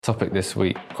topic this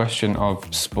week, question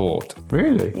of sport.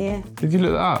 Really? Yeah. Did you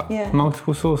look that up? Yeah.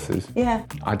 Multiple sources? Yeah.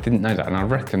 I didn't know that, and I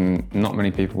reckon not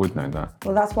many people would know that.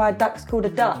 Well, that's why a duck's called a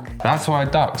duck. That's why a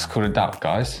duck's called a duck,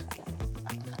 guys.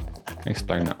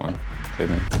 Explain that one.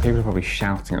 People are probably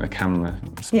shouting at the camera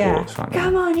sports right now.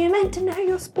 Come on, you're meant to know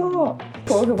your sport.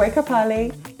 People who wake up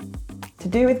early to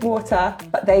do with water,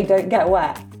 but they don't get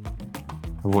wet.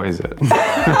 What is it?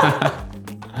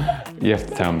 You have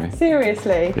to tell me.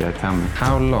 Seriously? Yeah, tell me.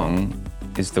 How long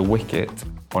is the wicket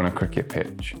on a cricket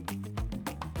pitch?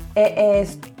 It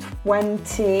is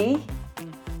 20.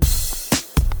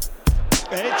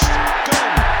 Edged,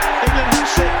 gone. England have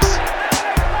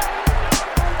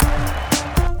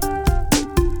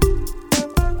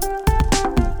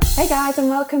 6. Hey guys, and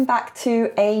welcome back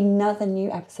to another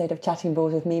new episode of Chatting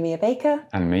Balls with me, Mia Baker.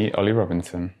 And me, Ollie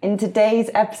Robinson. In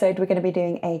today's episode, we're going to be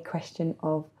doing a question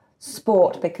of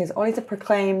sport because Ollie's a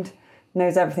proclaimed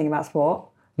knows everything about sport.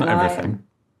 Not everything.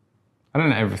 I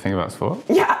don't know everything about sport.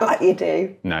 Yeah, like you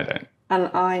do. No, I don't. And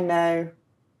I know.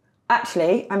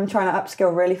 Actually, I'm trying to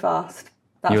upskill really fast.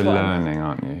 That's You're what learning,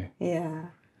 aren't you? Yeah,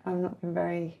 I'm not been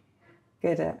very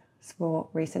good at sport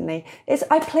recently.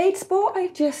 I played sport, I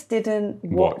just didn't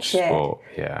watch it. Sport,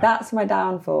 yeah. That's my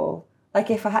downfall.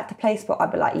 Like if I had to play sport,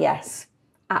 I'd be like, yes,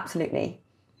 absolutely.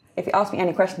 If you ask me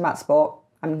any question about sport,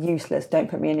 I'm useless. Don't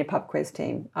put me in your pub quiz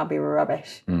team. I'll be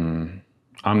rubbish. I'm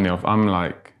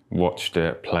like watched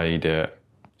it, played it,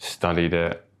 studied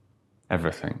it,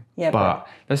 everything. Yeah, but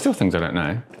there's still things I don't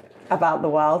know. About the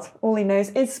world. All he knows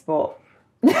is sport.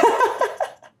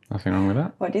 Nothing wrong with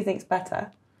that. What do you think's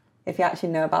better? If you actually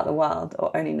know about the world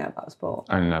or only know about sport?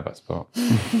 I only know about sport.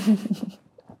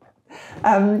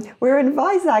 We're in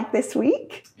Vizag this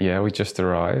week. Yeah, we just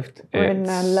arrived. We're in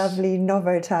a lovely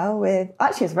Novotel with...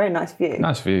 Actually, it's a very nice view.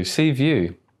 Nice view. Sea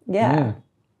view. Yeah.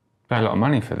 Pay a lot of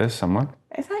money for this, someone.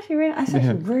 It's actually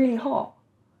really hot.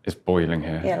 It's boiling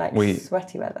here. Yeah, like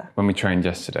sweaty weather. When we trained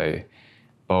yesterday,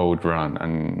 bold run,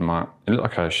 and it looked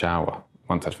like I had a shower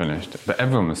once I'd finished. But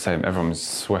everyone was saying, everyone was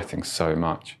sweating so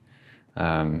much.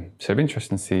 So it'd be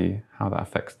interesting to see how that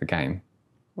affects the game.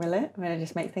 Will it? Will it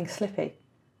just make things slippy?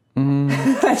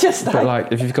 But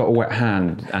like, if you've got a wet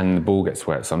hand and the ball gets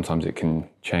wet, sometimes it can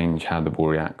change how the ball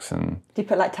reacts. And do you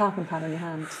put like talcum powder on your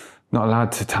hands? Not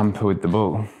allowed to tamper with the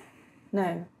ball.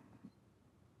 No.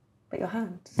 But your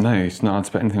hands? No, it's not allowed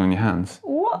to put anything on your hands.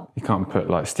 What? You can't put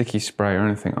like sticky spray or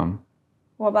anything on.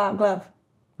 What about a glove?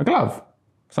 A glove?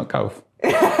 It's not golf.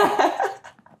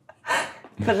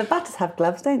 But the batters have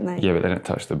gloves, don't they? Yeah, but they don't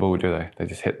touch the ball, do they? They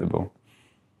just hit the ball.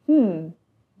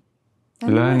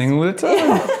 Learning all the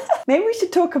time. Maybe we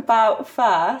should talk about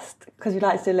first, because we'd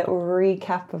like to do a little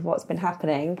recap of what's been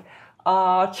happening.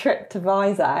 Our trip to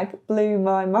Vizag blew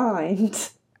my mind.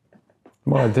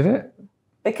 Well, did it?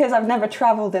 Because I've never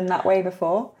travelled in that way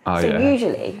before.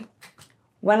 Usually,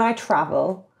 when I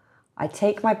travel, I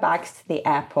take my bags to the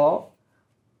airport.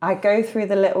 I go through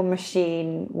the little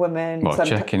machine woman. Well,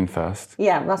 check in first.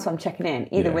 Yeah, that's what I'm checking in,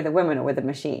 either with a woman or with a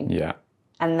machine. Yeah.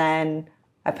 And then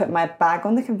I put my bag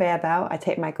on the conveyor belt. I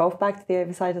take my golf bag to the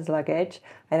oversized luggage.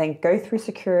 I then go through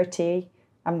security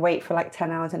and wait for like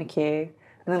 10 hours in a queue.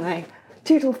 And then I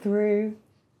tootle through,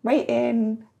 wait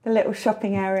in the little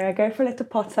shopping area, go for a little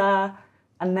potter,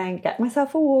 and then get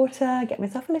myself a water, get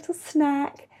myself a little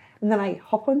snack, and then I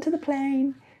hop onto the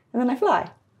plane, and then I fly.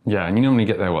 Yeah, and you normally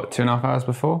get there, 2.5 hours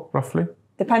before, roughly?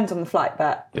 Depends on the flight,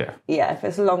 but yeah, if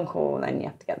it's a long haul, then you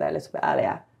have to get there a little bit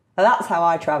earlier. Well, that's how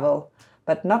I travel,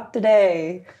 but not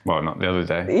today. Well, not the other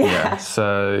day. Yeah.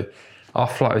 So our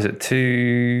flight was at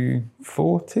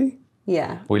 2:40.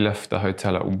 Yeah. We left the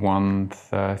hotel at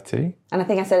 1:30. And I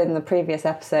think I said in the previous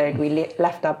episode, we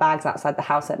left our bags outside the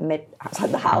house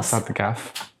outside the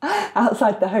gaff.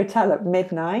 Outside the hotel at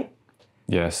midnight.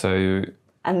 Yeah, so...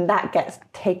 And that gets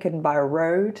taken by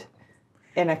road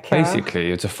in a car.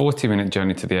 Basically, it's a 40-minute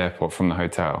journey to the airport from the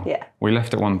hotel. Yeah. We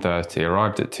left at 1:30,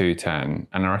 arrived at 2:10,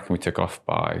 and I reckon we took off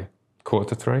by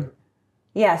 2:45.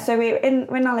 Yeah, so we're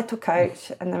in our little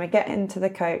coach, and then we get into the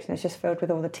coach, and it's just filled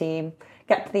with all the team.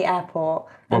 Get to the airport.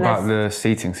 What about the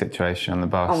seating situation on the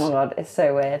bus? Oh my God, it's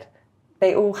so weird.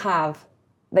 They all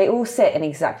sit in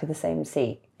exactly the same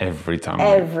seat. Every time.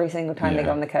 Every single time they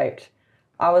go on the coach.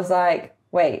 I was like,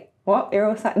 wait, what? You're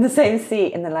all sat in the same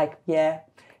seat? And they're like, yeah,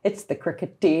 it's the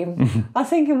cricket team. I was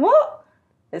thinking, what?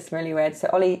 It's really weird. So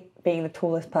Ollie, being the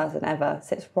tallest person ever,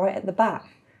 sits right at the back.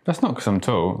 That's not because I'm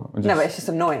tall. No, but it's just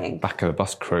annoying. Back of the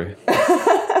bus crew.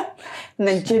 And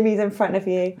then Jimmy's in front of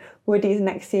you, Woody's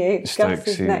next to you, Gus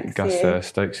is next to you.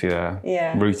 Stokesy there.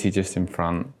 Yeah. Rooty just in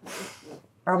front.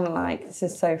 I'm like, this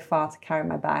is so far to carry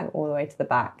my bag all the way to the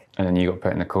back. And then you got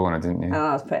put in the corner, didn't you? And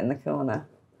I was put in the corner.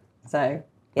 So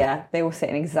Yeah, they all sit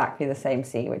in exactly the same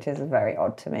seat, which is very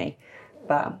odd to me.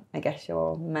 But I guess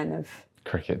you're men of,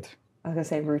 Cricket. I was going to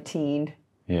say routine.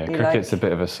 Yeah, You cricket's like- a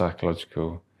bit of a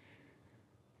psychological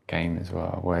game as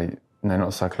well. Where no,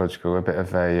 not psychological. A bit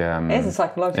of a. It is a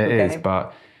psychological It game. is,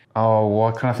 but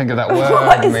why can't I think of that word,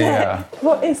 What is Mia? it?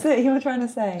 What is it you're trying to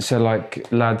say? So, like,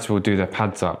 lads will do their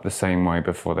pads up the same way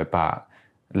before they bat.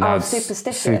 Lads,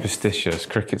 superstitious. Superstitious.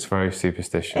 Cricket's very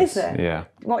superstitious. Is it? Yeah.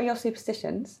 What are your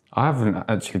superstitions? I haven't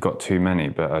actually got too many,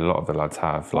 but a lot of the lads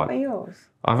have. What are Like, yours?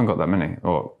 I haven't got that many,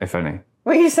 or if any.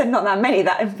 Well, you said not that many.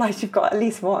 That implies you've got at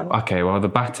least one. Okay, well, the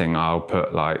batting, I'll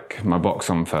put, like, my box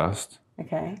on first,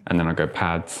 Okay. and then I go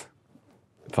pads,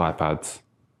 thigh pads,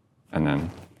 and then,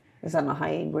 Is that not how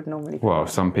you would normally do well, it?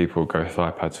 some people go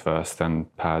thigh pads first, then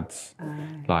pads.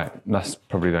 Like, that's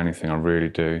probably the only thing I really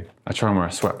do. I try and wear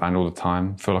a sweatband all the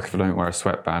time. I feel like if I don't wear a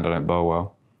sweatband, I don't bowl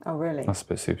well. Oh, really? That's a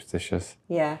bit superstitious.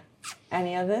 Yeah.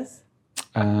 Any others?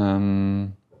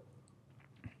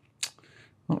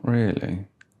 Not really.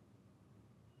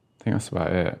 I think that's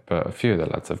about it. But a few of the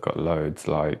lads have got loads.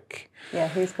 Like, Yeah,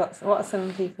 what are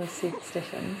some people's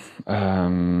superstitions?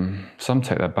 some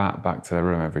take their bat back to their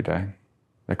room every day.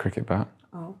 Their cricket bat.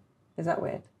 Oh, is that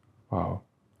weird? Wow,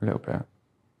 a little bit.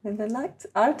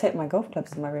 I would take my golf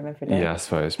clubs to my room every day. Yeah, I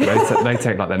suppose. But they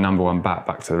take like their number one bat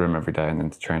back to the room every day and then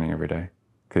to training every day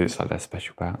because it's like their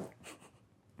special bat.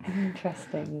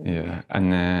 Interesting. Yeah,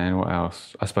 and then what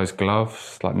else? I suppose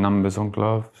gloves, like numbers on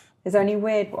gloves. Is there any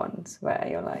weird ones where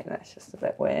you're like, that's just a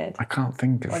bit weird? I can't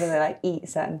think of. Or do they like eat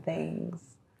certain things?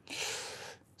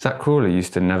 Zach Crawley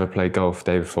used to never play golf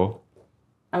the day before.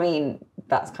 I mean,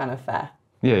 that's kind of fair.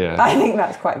 Yeah. I think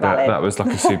that's quite valid. That was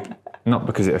like a super. Not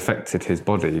because it affected his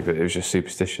body, but it was just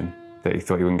superstition that he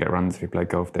thought he wouldn't get runs if he played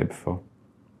golf the day before.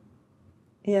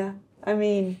 Yeah, I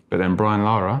mean, But then Brian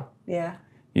Lara yeah.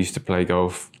 used to play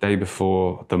golf day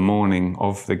before, the morning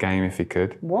of the game if he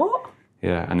could. What?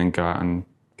 Yeah, and then go out and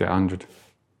get 100.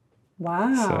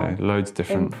 Wow. So loads of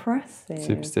different Impressive.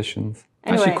 superstitions.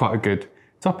 Anyway. Actually quite a good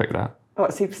topic, that.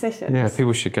 What, superstitions? Yeah,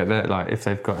 people should get that, like, if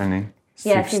they've got any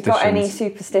Yeah, if you've got any superstitions.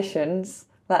 superstitions,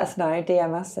 let us know.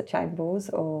 DM us at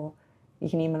chattingballs, or you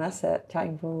can email us at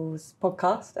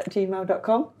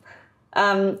chattingballspodcast@gmail.com.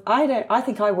 I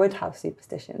think I would have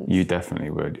superstitions. You definitely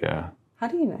would, yeah. How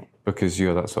do you know? Because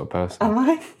you're that sort of person. Am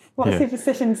I? What Yeah.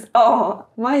 superstitions? Oh,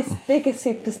 my biggest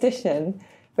superstition,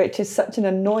 which is such an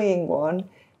annoying one,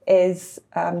 is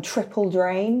triple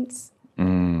drains.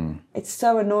 It's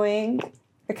so annoying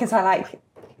because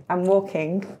I'm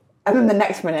walking and then the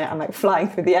next minute I'm like flying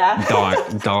through the air.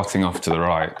 Darting off to the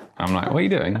right. I'm like, what are you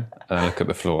doing? And I look at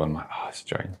the floor and I'm like, oh, it's a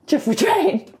drain. Triple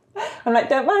drain. I'm like,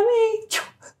 don't mind me.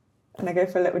 And I go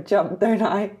for a little jump, don't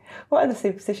I? What other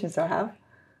superstitions do I have?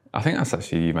 I think that's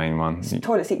actually your main one.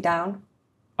 Toilet seat down.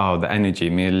 Oh, the energy.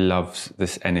 Mia loves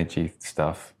this energy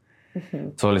stuff.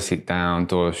 Toilet seat down,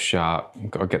 doors shut.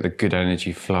 Got to get the good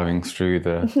energy flowing through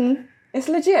the... It's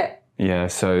legit. Yeah,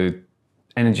 so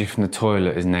energy from the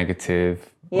toilet is negative.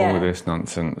 Yeah. All this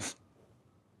nonsense.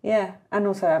 Yeah. And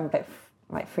also I'm a bit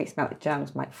freaks me out that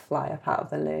germs might fly up out of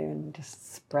the loo and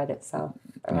just spread itself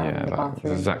around Yeah, the that's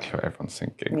bathroom. exactly what everyone's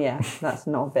thinking. Yeah, that's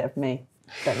not a bit of me.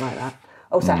 Don't like that.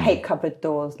 Also, I hate cupboard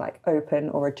doors like open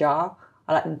or ajar.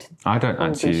 I like them to I don't all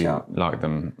be actually shut. like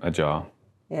them ajar,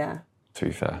 Yeah. to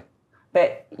be fair.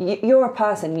 But you're a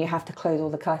person, you have to close all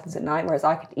the curtains at night, whereas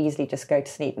I could easily just go to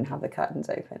sleep and have the curtains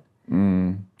open.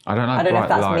 I don't like I don't know bright if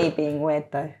that's light. me being weird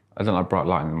though. I don't like bright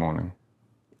light in the morning.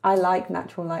 I like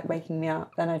natural light waking me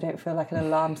up. Then I don't feel like an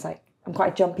alarm's like, I'm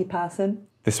quite a jumpy person.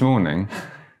 This morning,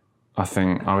 I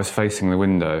think I was facing the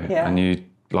window Yeah. and you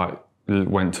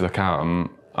went to look out and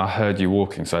I heard you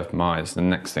walking, so I opened my eyes. The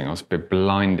next thing, I was a bit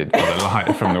blinded by the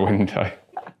light from the window.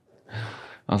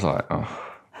 I was like, oh,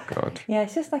 God. Yeah,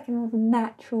 it's just like a more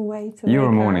natural way to You're a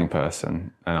wake morning up.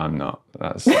 person and I'm not.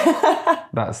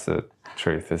 That's the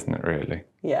truth, isn't it, really?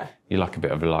 Yeah. You like a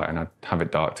bit of light and I'd have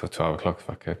it dark till 12 o'clock if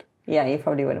I could. Yeah, you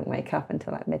probably wouldn't wake up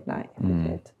until like midnight if you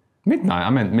could. Midnight? I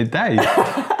meant midday.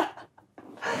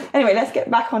 Anyway, let's get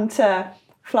back onto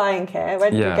flying here. Where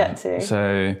did we get to?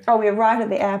 So... We arrived at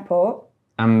the airport.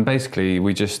 And basically,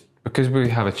 because we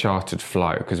have a chartered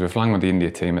flight, because we're flying with the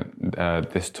India team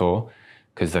at this tour,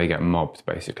 because they get mobbed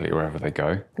basically wherever they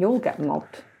go. You'll get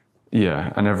mobbed.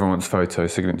 Yeah, and everyone wants photo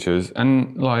signatures.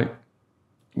 And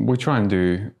we try and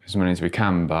do as many as we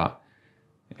can, but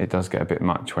it does get a bit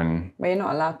much when Well, you're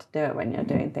not allowed to do it when you're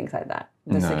doing things like that.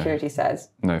 The No. security says,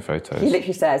 no photos. he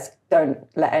literally says, don't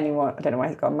let anyone, I don't know why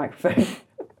he's got a microphone.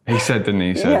 He said, didn't he?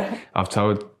 He said, Yeah. I've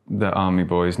told the army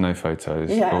boys, no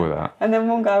photos, all that. And then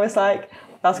one guy was like,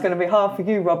 that's going to be hard for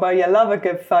you, Robbo. You love a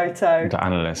good photo. The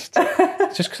analyst.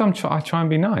 It's just because I try and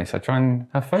be nice. I try and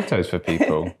have photos for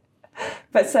people.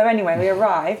 But so anyway, we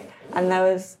arrived and there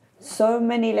was so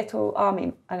many little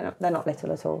army, I don't know, they're not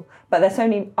little at all, but there's so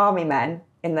many army men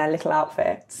in their little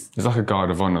outfits. There's like a guard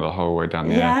of honour the whole way down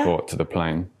the airport to the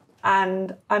plane.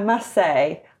 And I must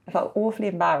say, I felt awfully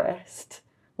embarrassed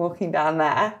walking down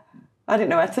there. I didn't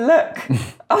know where to look.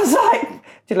 I was like,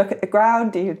 do you look at the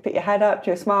ground? Do you put your head up?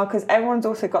 Do you smile? Because everyone's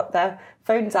also got their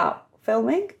phones out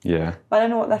filming. Yeah. But I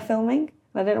don't know what they're filming.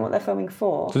 I don't know what they're filming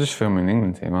for. They're just filming the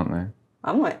England team, aren't they?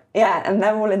 I'm like, yeah, and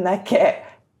they're all in their kit.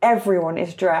 Everyone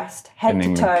is dressed head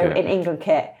to toe in England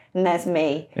kit. And there's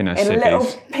me in a little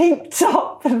pink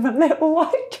top and my little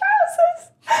white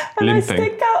trousers. And Limping. I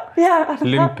stick out. Yeah.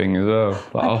 Limping as well,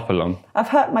 like Opalon. I've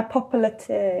hurt my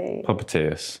popliteus.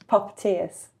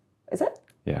 Poppetius. Is it?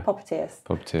 Yeah.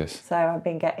 Popliteus. So I've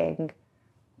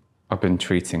been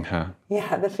treating her.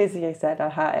 Yeah, the physio said I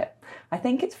hurt it. I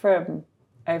think it's from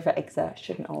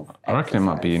overexertion of I reckon it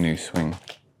might be a new swing. Do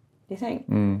you think?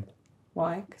 Mm.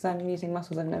 Why? Because I'm using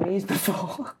muscles I've never used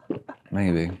before.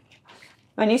 Maybe.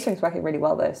 My new swing's working really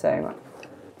well though, so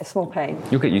a small pain.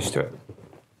 You'll get used to it.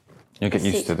 You'll get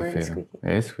used to the really feeling. squeaky.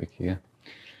 It is squeaky, yeah.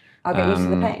 I'll get used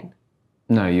to the pain.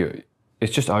 No,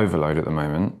 it's just overload at the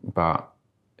moment, but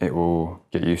it will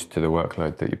get used to the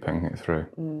workload that you're putting it through.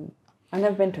 I've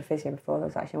never been to a physio before. That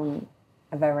was actually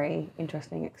a very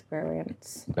interesting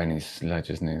experience. Benny's ledge,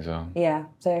 isn't he, as well? Yeah,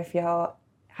 so if you're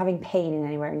having pain in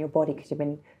anywhere in your body because you've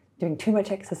been doing too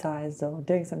much exercise or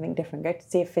doing something different, go to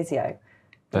see a physio.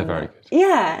 They're very good.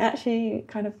 Yeah, it actually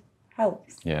kind of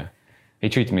helps. Yeah. He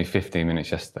treated me 15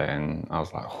 minutes yesterday and I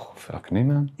was like, oh, I feel like a new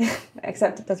man.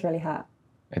 Except it does really hurt.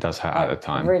 It does hurt at the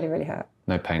time. Really, really hurt.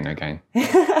 No pain, no gain.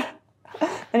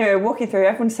 Anyway, walking through,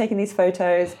 everyone's taking these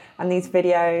photos and these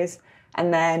videos,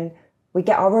 and then we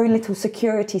get our own little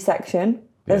security section.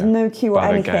 There's no queue or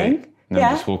anything. Gate. And then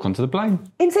we just walk onto the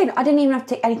plane. Insane. I didn't even have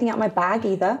to take anything out of my bag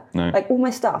either. No. Like all my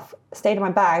stuff stayed in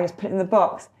my bag, just put it in the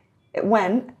box. It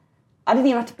went. I didn't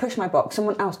even have to push my box.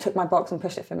 Someone else took my box and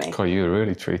pushed it for me. God, you were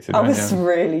really treated. I was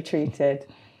really treated.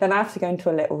 Then I have to go into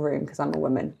a little room because I'm a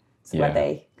woman. So where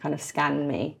they kind of scan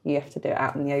me. You have to do it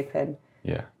out in the open.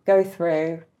 Yeah. Go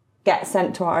through, get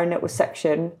sent to our own little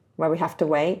section where we have to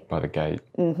wait. By the gate.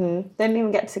 Mm-hmm. Didn't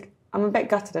even get to... I'm a bit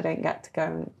gutted I didn't get to go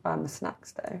and buy my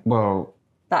snacks though. Well...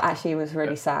 That actually was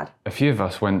really sad. A few of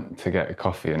us went to get a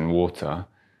coffee and water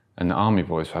and the army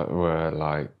boys were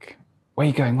like, where are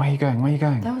you going, where are you going, where are you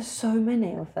going? There were so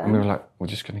many of them. And we were like, we're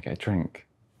just going to get a drink.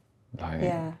 Like,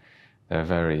 they're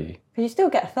very... But you still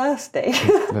get thirsty.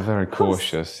 They're very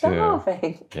cautious.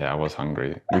 Starving. Yeah, I was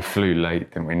hungry. We flew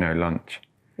late, didn't we? No lunch.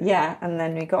 Yeah, and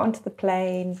then we got onto the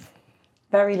plane.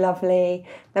 Very lovely.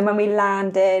 Then when we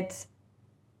landed,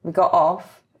 we got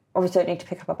off. Obviously, don't need to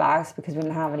pick up our bags because we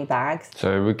didn't have any bags.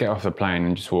 So we'd get off the plane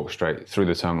and just walk straight through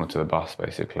the terminal to the bus,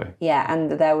 basically. Yeah, and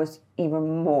there was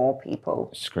even more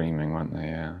people. Screaming, weren't they?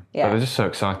 Yeah. Yeah. But they're just so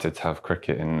excited to have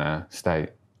cricket in their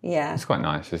state. Yeah. It's quite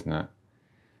nice, isn't it?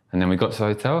 And then we got to the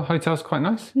hotel. Hotel's quite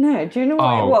nice. No, do you know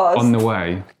what it was? On the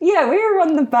way. Yeah, we were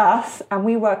on the bus and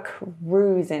we were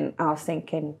cruising. I was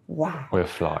thinking, wow. We're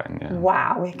flying, yeah.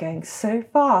 Wow, we're going so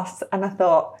fast. And I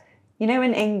thought, you know,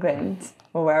 in England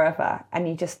or wherever, and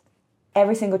you just,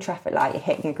 every single traffic light, you're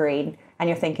hitting a green and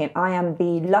you're thinking, I am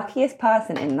the luckiest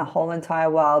person in the whole entire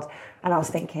world. And I was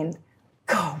thinking,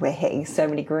 God, we're hitting so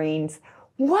many greens.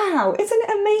 Wow, isn't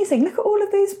it amazing? Look at all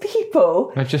of these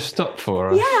people. They just stopped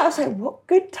for us. Yeah, I was like, what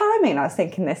good timing. I was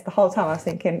thinking this the whole time. I was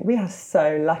thinking, we are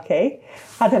so lucky.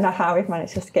 I don't know how we've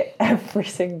managed just to get every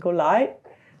single light.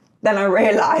 Then I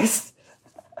realised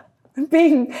I'm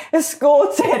being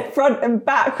escorted front and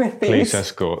back with these. Police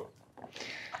escort.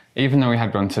 Even though we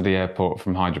had gone to the airport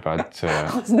from Hyderabad to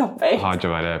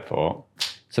Hyderabad airport.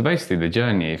 So basically the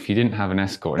journey, if you didn't have an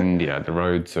escort in India, the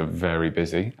roads are very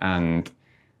busy. And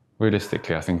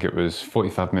realistically, I think it was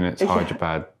 45 minutes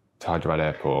Hyderabad to Hyderabad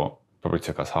airport. Probably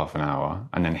took us half an hour.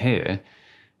 And then here,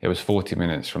 it was 40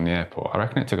 minutes from the airport. I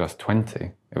reckon it took us 20.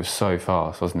 It was so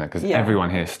fast, wasn't it? Because everyone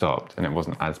here stopped and it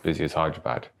wasn't as busy as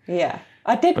Hyderabad. Yeah.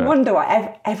 I did wonder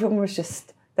why everyone was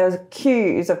just... There was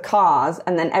queues of cars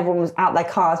and then everyone was out their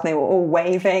cars and they were all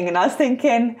waving. And I was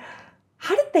thinking,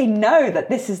 how did they know that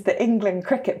this is the England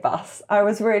cricket bus? I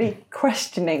was really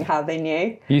questioning how they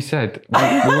knew. You said,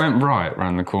 we went right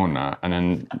round the corner and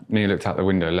then Mia looked out the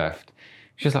window left.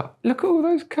 She's like, look at all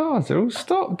those cars. They're all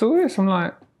stopped, all this. I'm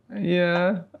like,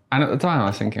 yeah. And at the time I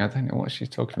was thinking, I don't know what she's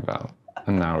talking about.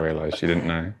 And now I realise she didn't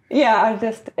know. Yeah,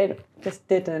 it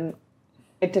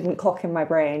didn't clock in my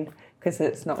brain. because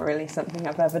it's not really something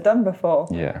I've ever done before.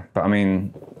 Yeah, but I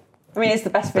mean, it's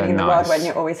the best feeling in the world when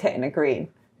you're always hitting a green.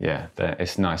 Yeah,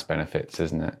 it's nice benefits,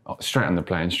 isn't it? Straight on the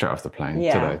plane, straight off the plane to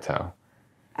the hotel.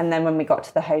 And then when we got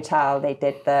to the hotel, they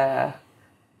did the...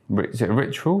 Is it a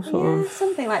ritual, sort of?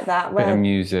 Something like that. Bit of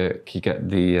music. You get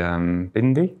the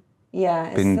bindi.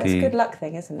 Yeah, it's a good luck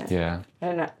thing, isn't it? Yeah. I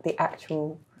don't know the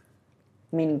actual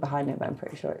meaning behind it, but I'm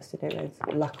pretty sure it's to do with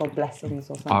luck or blessings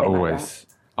or something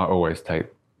I always take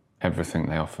everything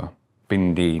they offer.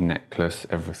 Bindi, necklace,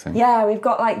 everything. Yeah, we've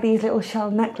got like these little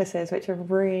shell necklaces, which are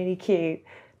really cute.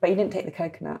 But you didn't take the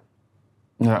coconut.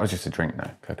 No, that was just a drink,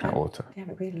 though. Coconut water. Yeah,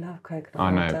 but we love coconut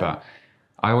I know, water. but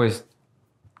I always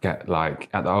get like,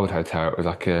 at the old hotel, it was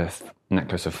like a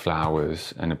necklace of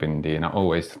flowers and a bindi, and I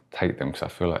always take them because I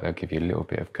feel like they'll give you a little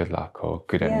bit of good luck or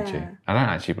good energy. I don't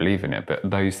actually believe in it, but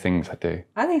those things I do.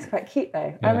 I think it's quite cute,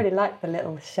 though. I really like the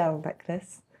little shell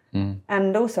necklace.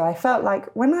 And also, I felt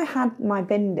like when I had my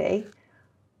bindi,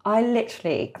 I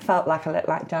literally felt like I looked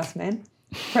like Jasmine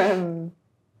from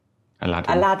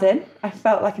Aladdin. I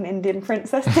felt like an Indian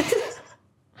princess.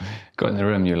 Got in the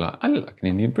room, you're like, I look like an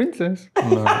Indian princess.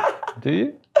 I'm like, do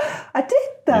you? I did,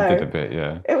 though. You did a bit,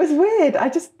 yeah. It was weird. I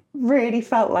just really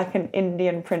felt like an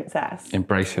Indian princess.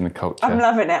 Embracing the culture. I'm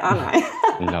loving it, aren't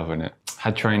I? Loving it.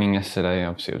 Had training yesterday,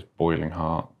 obviously it was boiling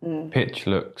hot. Pitch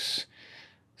looks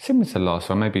similar to last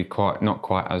one, maybe not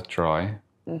quite as dry.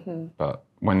 But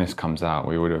when this comes out,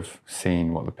 we would have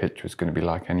seen what the pitch was going to be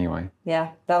like anyway.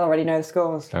 Yeah, they'll already know the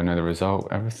scores. They'll know the result,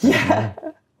 everything. Yeah.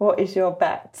 What is your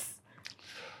bets?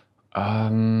 I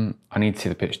need to see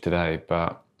the pitch today,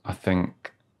 but I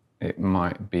think it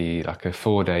might be like a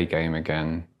 4-day game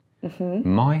again.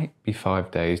 Might be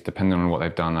 5 days, depending on what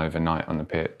they've done overnight on the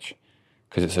pitch,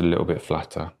 because it's a little bit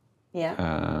flatter. Yeah.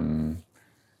 And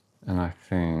I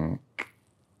think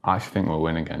we'll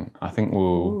win again. I think we'll...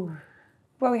 Ooh.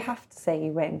 Well, we have to say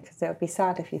you win, because it would be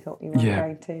sad if you thought you weren't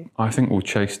going to. I think we'll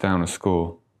chase down a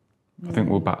score. I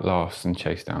think we'll bat last and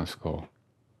chase down a score.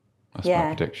 That's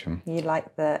my prediction. You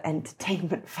like the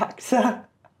entertainment factor.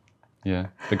 Yeah.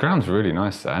 The ground's really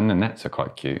nice there, and the nets are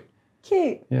quite cute.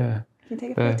 Cute. Yeah. Can you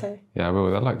take a photo? Yeah,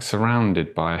 well, they're like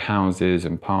surrounded by houses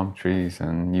and palm trees,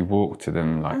 and you walk to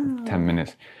them like 10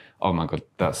 minutes. Oh my God,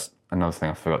 that's another thing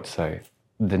I forgot to say.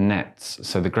 The nets,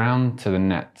 so the ground to the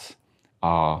nets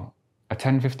are a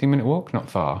 10-15 minute walk, not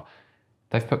far.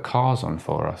 They've put cars on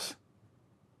for us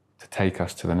to take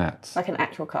us to the nets. Like an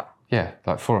actual car? Yeah,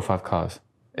 like 4 or 5 cars,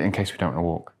 in case we don't want to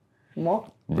walk.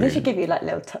 What? Really? They should give you like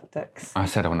little tuk-tuks. I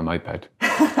said I want a moped.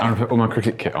 I want to put all my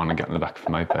cricket kit on and get on the back of a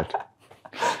moped.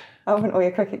 I want all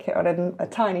your cricket kit on a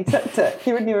tiny tuk-tuk.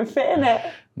 You wouldn't even fit in it.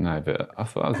 No, but I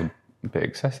thought that was a bit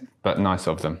excessive. But nice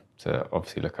of them to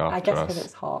obviously look after us. I guess because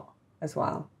it's hot as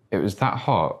well. It was that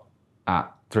hot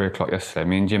at 3 o'clock yesterday.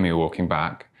 Me and Jimmy were walking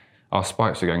back. Our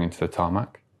spikes are going into the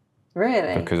tarmac.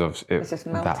 Really? Because of it's just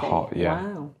melting. That hot, yeah.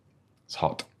 Wow. It's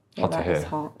hot. Yeah, Hot to hear. It's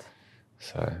hot.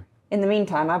 So. In the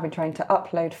meantime, I've been trying to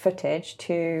upload footage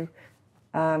to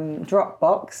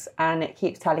Dropbox, and it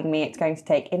keeps telling me it's going to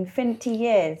take infinity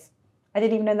years. I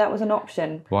didn't even know that was an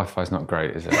option. Wi-Fi's not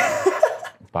great, is it?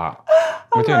 But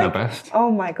we're doing our best.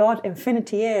 Oh my God,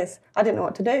 infinity years. I didn't know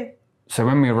what to do. So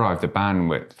when we arrived, the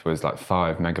bandwidth was like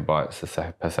 5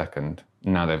 megabytes per second.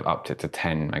 Now they've upped it to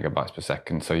 10 megabytes per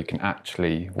second, so you can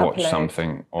actually watch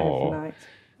something or... Overnight.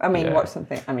 I mean, watch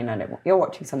something. I mean, I don't. You're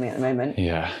watching something at the moment.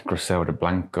 Yeah, Griselda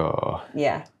Blanco.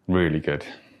 Yeah. Really good.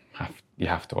 You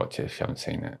have to watch it if you haven't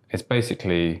seen it. It's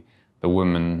basically the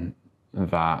woman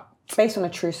that... It's based on a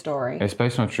true story. It's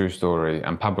based on a true story,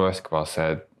 and Pablo Escobar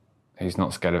said he's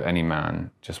not scared of any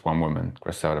man, just one woman,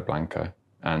 Griselda Blanco,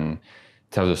 and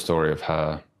tells a story of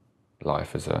her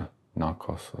life as a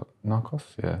narcos?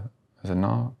 Yeah, as a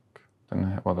narc. Don't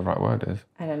know what the right word is.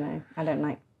 I don't know. I don't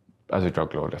like... As a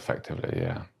drug lord, effectively,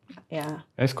 yeah. Yeah.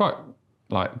 It's quite,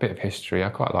 like, a bit of history. I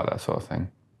quite like that sort of thing.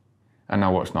 And I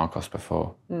watched Narcos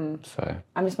before, so...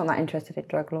 I'm just not that interested in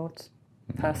drug lords,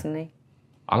 personally.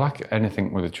 I like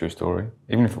anything with a true story,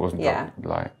 even if it wasn't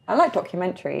like... I like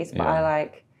documentaries, but I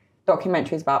like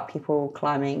documentaries about people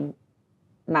climbing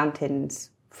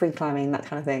mountains, free climbing, that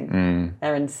kind of thing.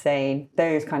 They're insane.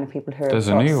 Those kind of people who are... There's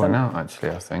a new one out,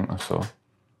 actually, I think, I saw.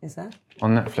 Is there?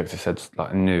 On Netflix, it said,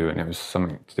 like, new, and it was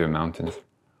something to do with mountains.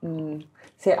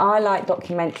 See, I like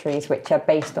documentaries which are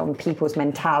based on people's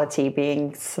mentality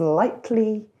being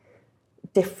slightly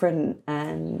different,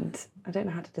 and I don't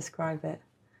know how to describe it.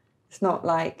 It's not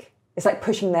like... It's like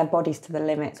pushing their bodies to the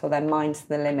limits or their minds to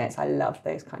the limits. I love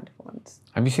those kind of ones.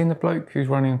 Have you seen the bloke who's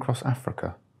running across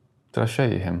Africa? Did I show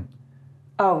you him?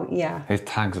 Oh, yeah. His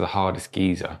tag's the hardest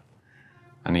geezer.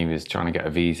 and he was trying to get a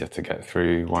visa to get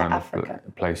through one of the Africa.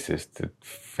 places to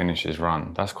finish his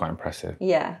run. That's quite impressive.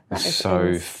 Yeah, that It's is so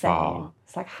insane. far.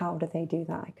 It's like, how do they do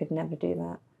that? I could never do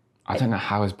that. I don't know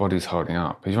how his body's holding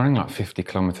up. He's running like 50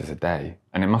 kilometres a day,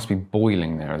 and it must be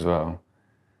boiling there as well.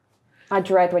 I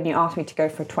dread when you ask me to go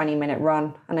for a 20-minute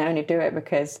run, and I only do it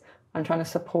because I'm trying to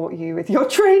support you with your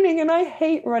training, and I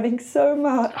hate running so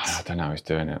much. I don't know how he's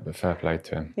doing it, but fair play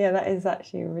to him. Yeah, that is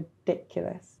actually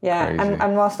ridiculous. Yeah, Crazy.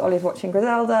 and whilst Ollie's watching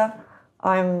Griselda,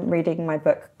 I'm reading my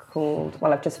book called,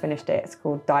 well, I've just finished it. It's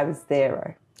called Die With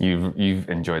Zero. You've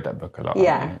enjoyed that book a lot,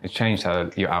 Yeah. haven't you? It changed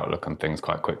your outlook on things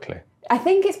quite quickly. I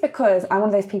think it's because I'm one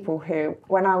of those people who,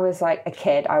 when I was like a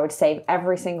kid, I would save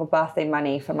every single birthday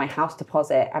money for my house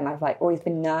deposit, and I've like always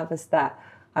been nervous that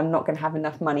I'm not going to have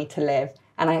enough money to live,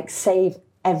 and I save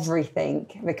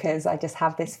everything because I just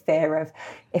have this fear of,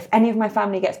 if any of my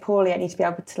family gets poorly, I need to be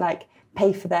able to like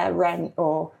pay for their rent,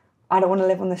 or I don't want to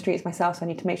live on the streets myself, so I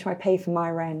need to make sure I pay for my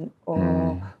rent,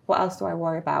 or what else do I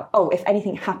worry about? Oh, if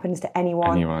anything happens to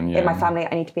anyone in my family,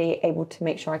 I need to be able to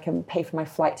make sure I can pay for my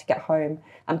flight to get home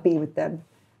and be with them.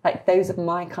 Like, those are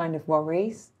my kind of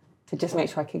worries, to just make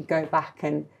sure I can go back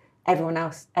and everyone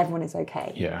is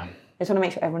okay. Yeah. I just want to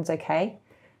make sure everyone's okay.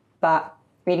 But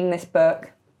reading this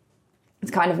book,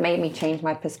 it's kind of made me change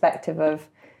my perspective of,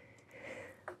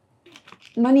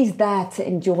 money's there to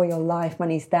enjoy your life.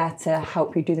 Money's there to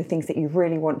help you do the things that you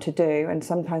really want to do. And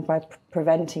sometimes by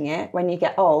preventing it, when you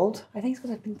get old, I think it's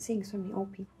because I've been seeing so many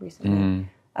old people recently.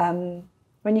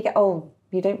 When you get old,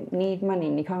 you don't need money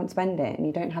and you can't spend it, and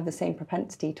you don't have the same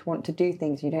propensity to want to do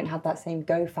things. You don't have that same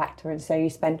go factor. And so you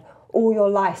spend all your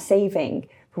life saving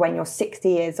for when you're 60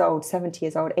 years old, 70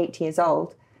 years old, 80 years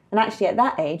old. And actually, at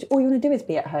that age, all you want to do is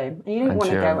be at home, and you don't want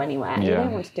to go anywhere. And you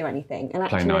don't want to do anything. And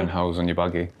Play actually, 9 holes on your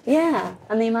buggy. yeah,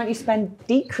 and the amount you spend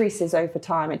decreases over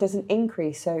time. It doesn't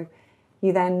increase. So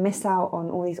you then miss out on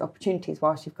all these opportunities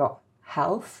whilst you've got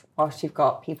health, whilst you've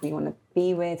got people you want to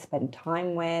be with, spend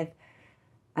time with,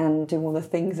 and do all the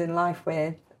things in life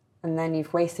with. And then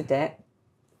you've wasted it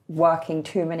working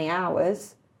too many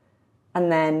hours. And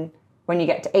then when you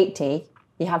get to 80,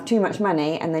 you have too much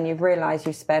money, and then you've realised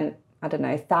you've spent, I don't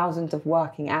know, thousands of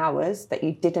working hours that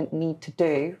you didn't need to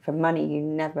do for money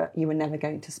you were never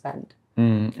going to spend.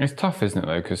 It's tough, isn't it,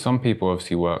 though? Because some people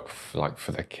obviously work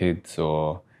for their kids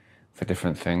or for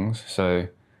different things. So,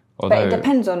 although, but it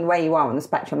depends on where you are on the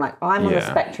spectrum. Like, I'm on the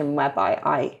spectrum whereby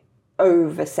I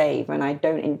oversave and I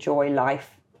don't enjoy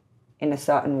life in a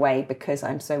certain way because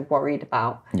I'm so worried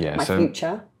about my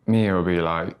future. Mia will be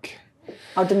like,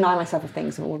 I'll deny myself of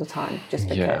things all the time just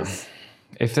because.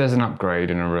 If there's an upgrade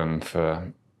in a room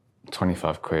for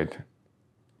 25 quid,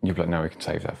 you'll be like, no, we can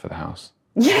save that for the house.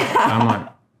 Yeah. And I'm like,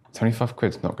 25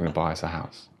 quid's not going to buy us a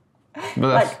house. But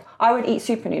like, I would eat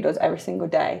super noodles every single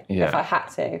day if I had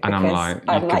to. And I'm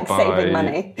like, saving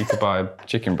money. You could buy a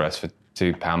chicken breast for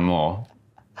 £2 more.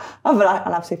 I'm like,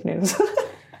 I'll have super noodles.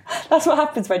 That's what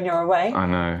happens when you're away. I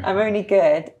know.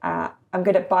 I'm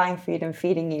good at buying food and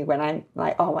feeding you when I'm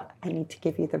like, oh, I need to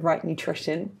give you the right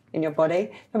nutrition in your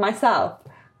body. For myself,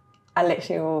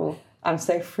 I'm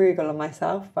so frugal on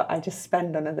myself, but I just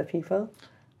spend on other people.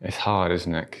 It's hard,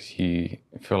 isn't it? Because you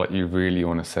feel like you really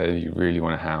want to save, you really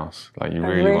want a house. Like, you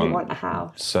really want a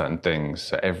house. Certain things.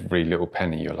 So every little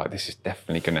penny, you're like, this is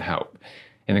definitely going to help.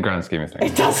 In the grand scheme of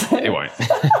things. It doesn't. It won't.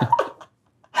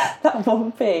 That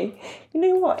won't be. You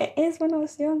know what? It is when I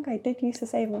was young. I did used to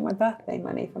save all my birthday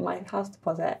money for my house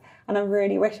deposit. And I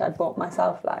really wish I'd bought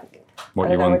myself, like,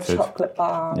 a chocolate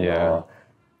bar. Yeah. Or,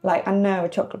 like, I know a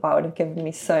chocolate bar would have given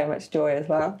me so much joy as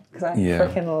well. Because I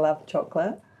freaking love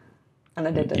chocolate. And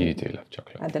I didn't. You do love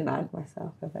chocolate. I denied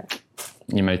myself of it.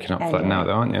 You're making up for that now,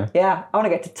 though, aren't you? Yeah. I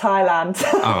want to go to Thailand.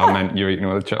 Oh, I meant you're eating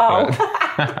all the chocolate.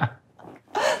 Oh.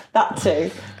 That too.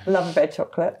 Love a bit of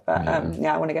chocolate. But I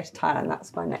want to go to Thailand.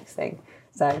 That's my next thing.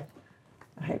 So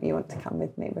I hope you want to come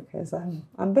with me because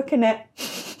I'm booking it.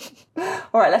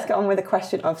 All right, let's get on with the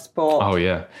question of sport. Oh,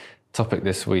 yeah. Topic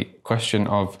this week, question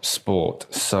of sport.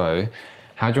 So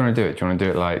how do you want to do it? Do you want to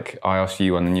do it like I ask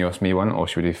you one and you ask me one, or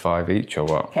should we do 5 each, or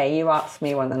what? Okay, you ask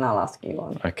me one, then I'll ask you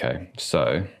one. Okay,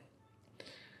 so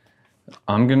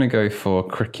I'm going to go for a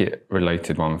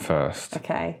cricket-related one first.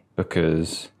 Okay.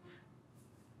 Because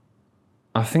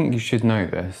I think you should know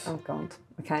this. Oh, God.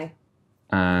 Okay.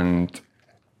 And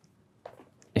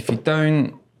if you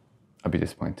don't, I'll be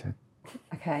disappointed.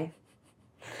 Okay.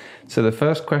 So the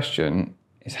first question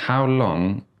is, how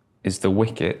long is the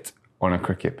wicket on a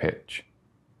cricket pitch?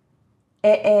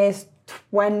 It is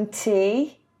 10?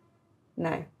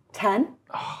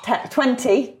 Oh.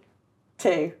 22.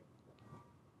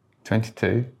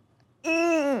 22?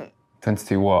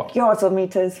 22 what? Yards or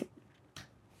meters.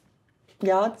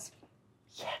 yards.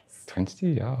 Yes. 22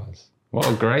 yards. What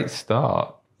a great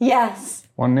start. Yes.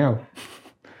 1-0.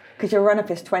 Because your run-up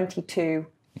is 22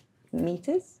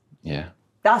 metres. Yeah.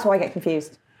 That's why I get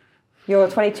confused. Your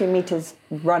 22 metres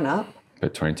run-up.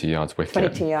 But 22 yards wicket.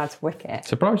 22 yards wicket.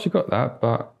 Surprised you got that,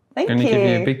 but Thank I'm going to give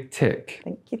you a you. big tick.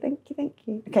 Thank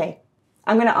you. Okay.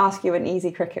 I'm going to ask you an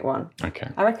easy cricket one. Okay.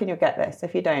 I reckon you'll get this.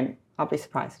 If you don't, I'll be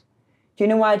surprised. Do you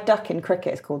know why a duck in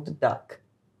cricket is called a duck?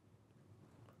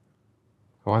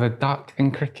 Why the duck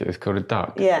in cricket is called a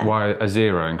duck? Yeah. Why a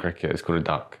 0 in cricket is called a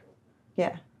duck?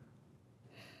 Yeah.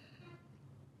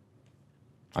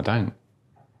 I don't.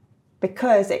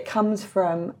 Because it comes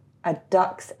from a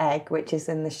duck's egg, which is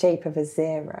in the shape of a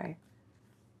 0.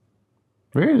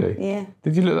 Really? Yeah.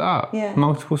 Did you look that up? Yeah.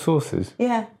 Multiple sources?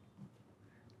 Yeah.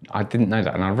 I didn't know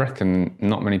that, and I reckon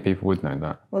not many people would know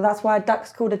that. Well, that's why a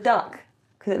duck's called a duck.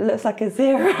 Because it looks like a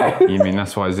 0. You mean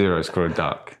that's why a 0 is called a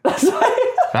duck?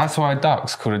 That's why a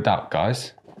duck's called a duck,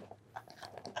 guys.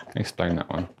 Explain that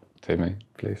one to me,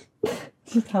 please.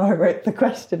 That's how I wrote the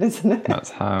question, isn't it?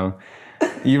 That's how...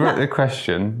 You wrote the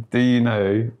question, do you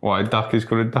know why a duck is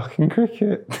called a duck in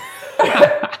cricket?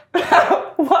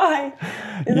 Why?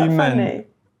 Is that funny?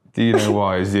 Do you know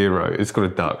why a 0 is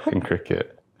called a duck in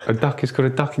cricket? A duck is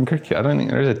called a duck in cricket. I don't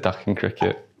think there is a duck in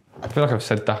cricket. I feel like I've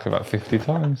said duck about 50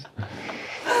 times.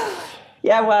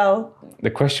 Yeah, well...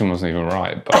 The question wasn't even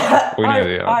right, but we know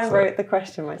the answer. I wrote the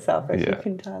question myself, as you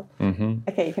can tell. Mm-hmm.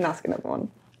 Okay, you can ask another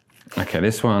one. Okay,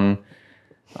 this one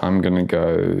I'm going to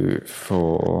go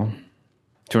for...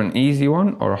 Do you want an easy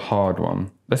one or a hard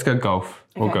one? Let's go golf.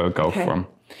 We'll go a golf one.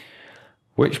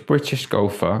 Which British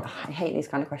golfer I hate these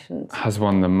kind of questions. has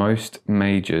won the most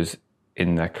majors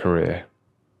in their career?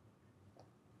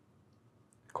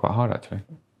 Quite hard, actually.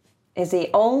 Is he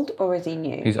old or is he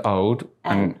new? He's old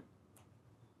and...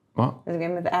 What? Is he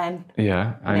going with N?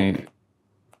 Yeah, and he...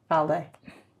 Valdo.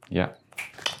 Yeah.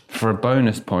 For a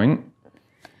bonus point,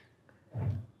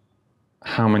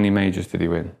 how many majors did he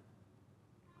win?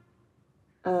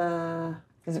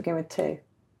 Does it begin with 2?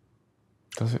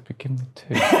 Does it begin with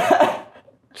 2?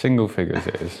 Single figures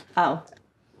it is. Oh.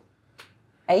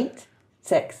 8?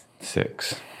 6?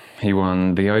 6. He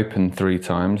won the Open 3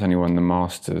 times and he won the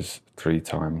Masters 3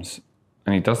 times.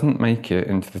 And he doesn't make it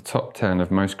into the top 10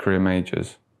 of most career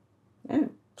majors. Oh.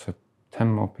 So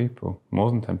 10 more people,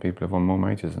 more than 10 people have won more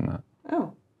majors than that.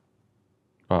 Oh.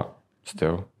 But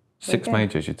still, 6 Okay.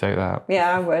 majors, you take that.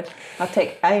 Yeah, I would. I'd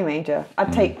take a major.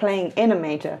 I'd take playing in a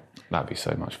major. That'd be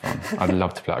so much fun. I'd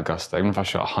love to play at Augusta. Even if I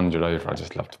shot 100 over, I'd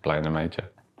just love to play in a major.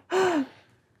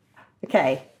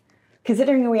 Okay.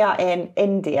 Considering we are in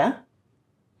India,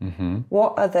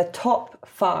 what are the top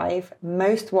 5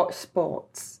 most watched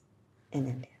sports in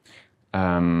India?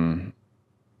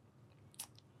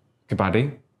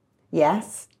 Kabaddi,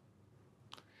 Yes.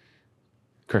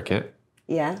 cricket.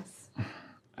 Yes.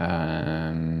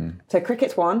 Yeah, So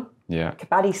cricket's 1.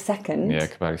 Kabaddi's 2nd. yeah,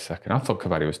 Kabaddi's 2nd. I thought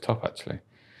Kabaddi was top, actually.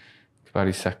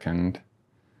 Kabaddi's 2nd.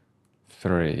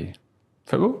 3.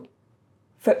 Football?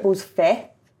 Football's 5th.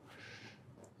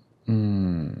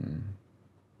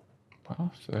 What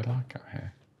else do they like out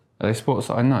here? Are they sports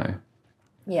that I know?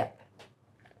 Yep.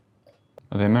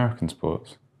 Are they American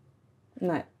sports?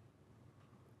 No.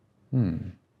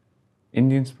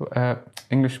 Indian sport?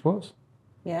 English sports?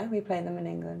 Yeah, we play them in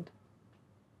England.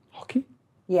 Hockey?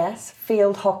 Yes.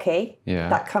 Field hockey. Yeah.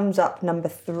 That comes up number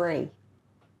 3.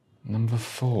 Number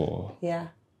 4. Yeah.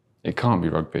 It can't be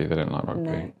rugby. They don't like rugby.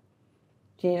 No.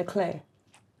 Do you need a clue?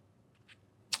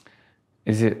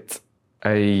 Is it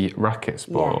a racket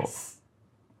sport? Yes.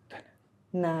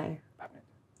 No.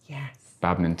 Yes.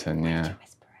 Badminton, yeah.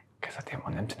 Whisper it. Because I didn't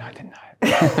want them to know, didn't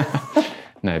I?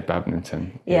 No,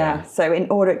 badminton. Yeah. So in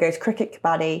order it goes cricket,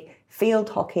 kabaddi, field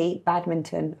hockey,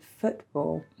 badminton,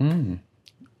 football.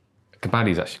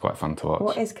 Kabaddi's actually quite fun to watch.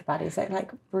 What is kabaddi? Is it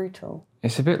like brutal?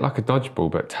 It's a bit like a dodgeball,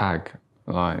 but tag.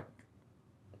 Like,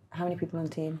 How many people on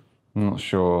the team? I'm not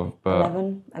sure, but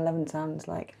 11? 11 sounds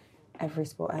like every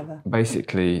sport ever.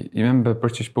 basically, you remember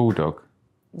British Bulldog?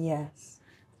 Yes.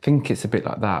 I think it's a bit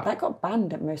like that. That got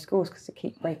banned at most schools because it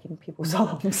keeps breaking people's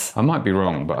arms. I might be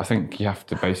wrong, but I think you have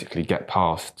to basically get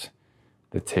past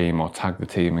the team or tag the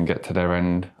team and get to their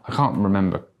end. I can't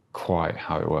remember quite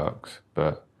how it works,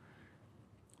 but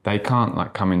they can't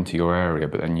like come into your area,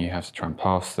 but then you have to try and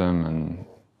pass them, and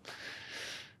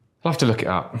I'll have to look it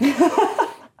up.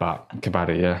 But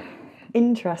kabaddi, yeah.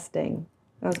 Interesting.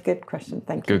 That was a good question.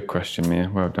 Thank you. Good question, Mia.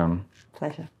 Well done.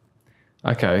 Pleasure.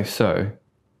 Okay, so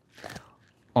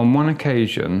on one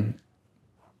occasion,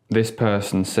 this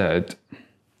person said,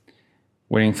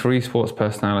 winning 3 Sports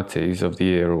Personalities of the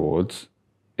Year awards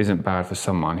isn't bad for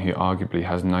someone who arguably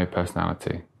has no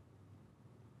personality.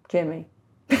 Jimmy.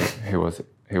 Who was it?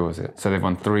 Who was it? So they've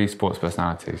won 3 sports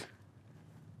personalities.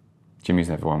 Jimmy's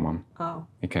never won one. Oh.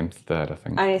 He came third, I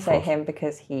think. I only say Fourth. him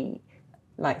because he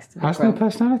likes to be Has no grumpy.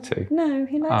 personality. No,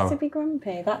 he likes Oh. to be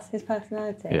grumpy. That's his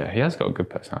personality. Yeah, he has got a good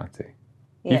personality.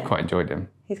 Yeah. You've quite enjoyed him.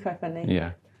 He's quite funny.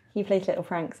 Yeah. He plays little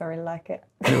pranks. I really like it.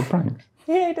 Little pranks.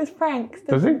 Yeah, he does pranks.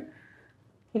 Does he?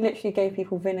 He literally gave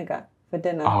people vinegar for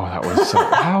dinner. Oh, that was so...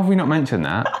 How have we not mentioned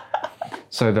that?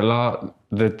 So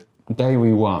the day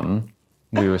we won,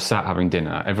 we were sat having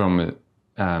dinner. Everyone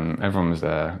was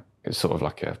there. It's sort of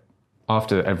like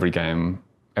after every game,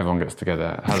 everyone gets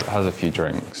together, has a few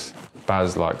drinks.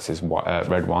 Baz likes his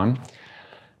red wine,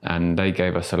 and they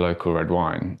gave us a local red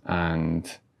wine. And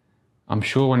I'm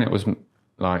sure when it was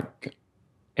like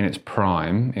in its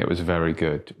prime, it was very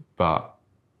good, but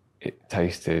it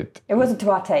tasted... It wasn't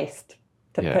to our taste,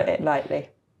 to Yeah. put it lightly.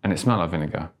 And it smelled like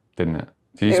vinegar, didn't it?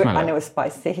 Did you smell it? And it was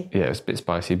spicy. Yeah, it was a bit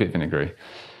spicy, a bit vinegary.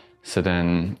 So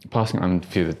then passing it on to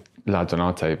a few of the lads on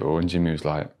our table, and Jimmy was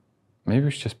like, maybe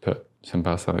we should just put some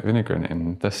balsamic vinegar in it,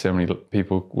 and let's see how many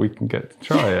people we can get to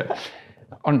try it.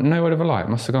 On no word of a lie, it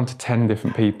must have gone to 10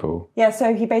 different people. Yeah,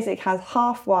 so he basically has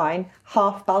half wine,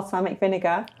 half balsamic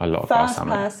vinegar. A lot of First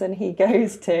balsamic. person he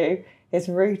goes to is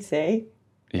Rooty.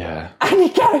 Yeah. And he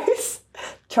goes,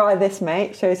 try this,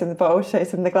 mate. Shows him the bowl,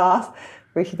 shows him the glass.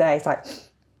 Rooty there, he's like,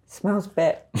 smells a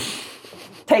bit.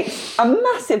 Takes a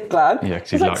massive glug. Yeah,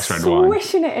 'cause he He's likes like red wine.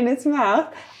 swishing it in his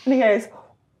mouth. And he goes,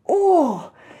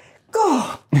 oh,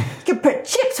 God, you could put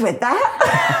chips with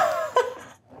that.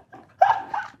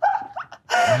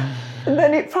 And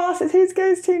then it passes. Who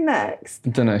goes to next?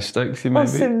 I don't know, Stokesy maybe?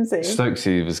 Simsy?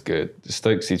 Stokesy was good.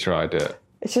 Stokesy tried it.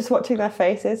 It's just watching their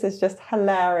faces is just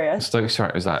hilarious. Stokesy tried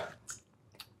it, was like,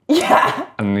 Yeah.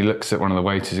 and he looks at one of the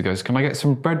waiters and goes, can I get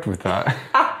some bread with that?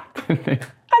 And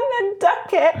then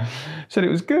duck it. Said it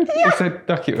was good. He said,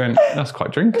 duck it, went, that's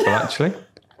quite drinkable actually.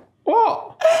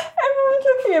 What? Everyone's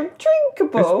looking at him. It's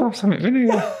Drinkable. balsamic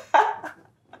vinegar.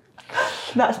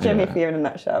 That's Jimmy Yeah. for you in a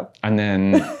nutshell. And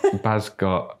then Baz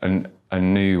got a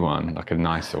new one, like a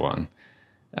nicer one.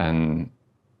 And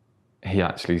he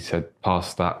actually said,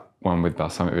 pass that one with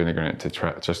balsamic vinegar in it to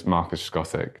just Marcus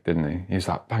Scottick, didn't he? He was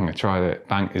like, Banger, try it.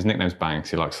 Bang. His nickname's Bang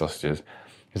because he likes sausages.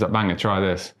 He was like, Banger, try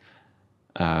this.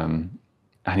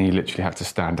 And he literally had to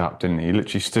stand up, didn't he? He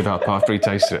literally stood up after he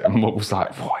tasted it and was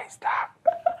like, what is that?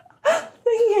 The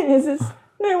thing is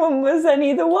no one was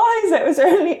any the wiser. It was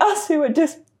only us who were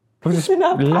just We were just pissing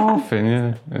our pants. laughing,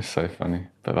 yeah. It's so funny,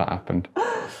 but that happened.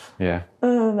 Yeah.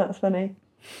 Oh, that's funny.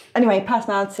 Anyway,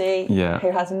 personality. Yeah.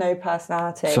 Who has no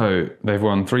personality? So they've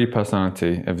won 3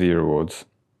 Personality of the Year awards.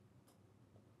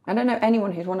 I don't know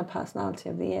anyone who's won a personality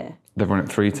of the year. They've won it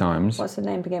 3 times. What's the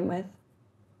name begin with?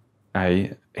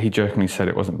 He jokingly said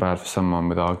it wasn't bad for someone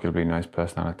with arguably no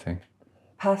personality.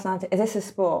 Personality. Is this a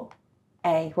sport?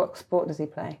 A. What sport does he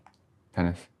play?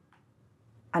 Tennis.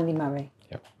 Andy Murray.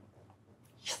 Yep.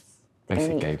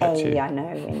 Basically Only gave it to A, you. I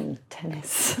know, in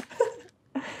tennis.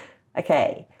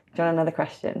 Okay. Do you want another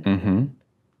question?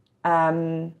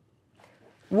 Mm-hmm.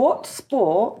 What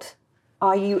sport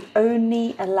are you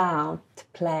only allowed to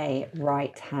play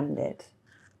right-handed?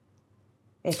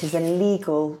 It is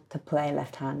illegal to play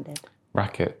left-handed.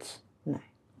 Rackets. No.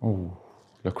 Oh,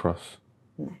 lacrosse.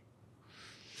 No.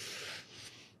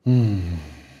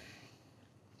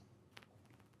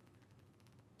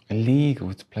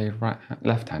 Illegal to play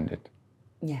left-handed.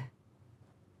 Yeah.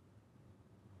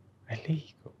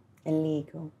 Illegal.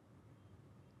 Illegal.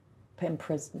 Put in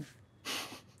prison.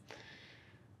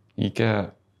 You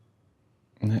get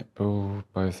netball,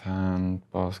 both hand,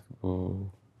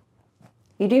 basketball.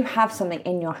 You do have something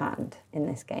in your hand in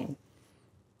this game,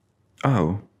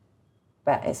 Oh,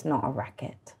 but it's not a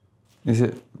racket. is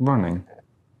it running?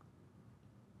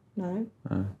 No.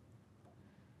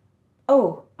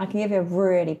 Oh, I can give you a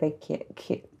really big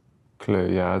cute.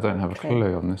 Clue, yeah, I don't have a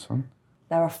clue on this one.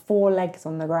 There are 4 legs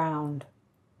on the ground.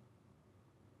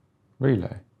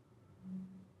 Relay.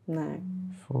 No.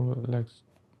 4 legs.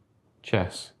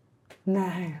 Chess.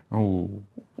 No. Oh,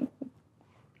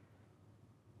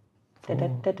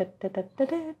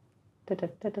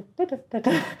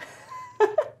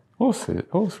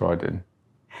 horse riding.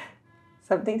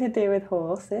 Something to do with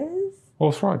horses?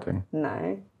 Horse riding.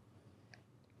 No.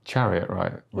 Chariot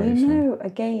You racing. know a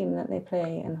game that they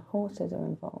play and horses are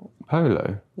involved?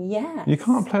 Polo. Yes. You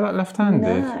can't play that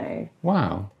left-handed. No.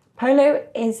 Wow. Polo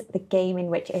is the game in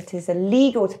which it is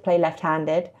illegal to play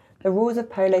left-handed. The rules of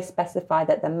polo specify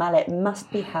that the mallet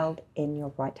must be held in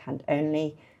your right hand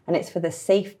only, and it's for the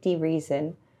safety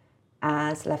reason,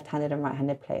 as left-handed and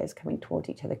right-handed players coming towards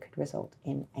each other could result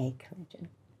in a collision.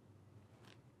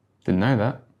 Didn't know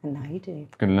that. And now you do.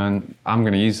 Gonna learn. I'm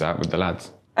going to use that with the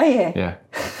lads. Oh, yeah. Yeah.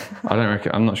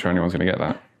 I'm not sure anyone's going to get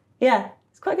that. Yeah.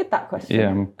 It's quite good, that question. Yeah,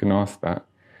 I'm going to ask that.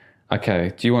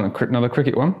 Okay. Do you want another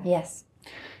cricket one? Yes.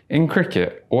 In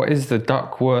cricket, what is the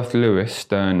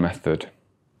Duckworth-Lewis-Stern method?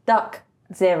 Duck,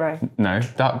 0. No,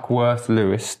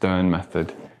 Duckworth-Lewis-Stern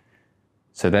method.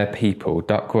 So they're people.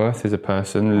 Duckworth is a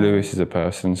person, Lewis is a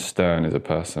person, Stern is a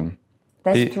person.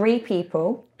 There's 3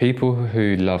 people. People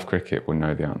who love cricket will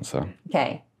know the answer.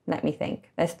 Okay, let me think.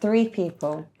 There's 3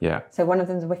 people. Yeah. So one of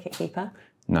them's a wicketkeeper.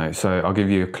 No, so I'll give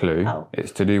you a clue. Oh.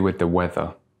 It's to do with the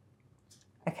weather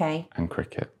Okay. and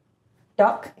cricket.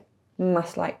 Duck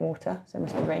must like water, so it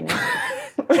must be raining.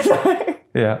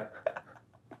 Yeah.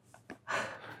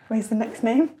 What's the next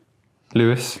name?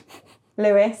 Lewis.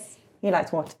 Lewis. He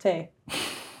likes water too.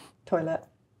 Toilet.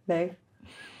 Lou.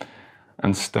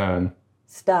 And Stern.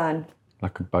 Stern.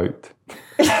 Like a boat.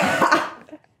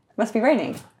 Must be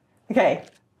raining. Okay.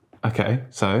 Okay,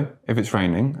 so if it's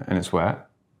raining and it's wet,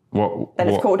 Then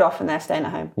it's called off and they're staying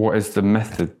at home. what is the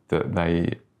method that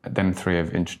them 3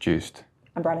 have introduced?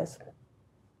 Umbrellas.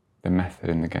 The method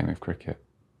in the game of cricket.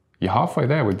 You're halfway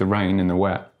there with the rain and the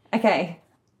wet. Okay.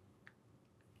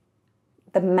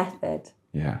 The method.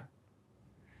 Yeah.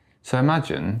 So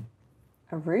imagine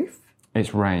A roof?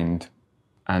 it's rained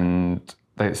and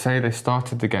they say they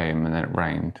started the game and then it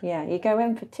rained. Yeah, you go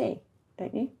in for tea,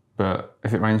 don't you? But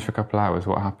if it rains for a couple of hours,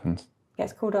 what happens?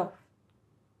 Gets called off.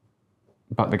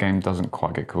 But the game doesn't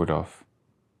quite get called off.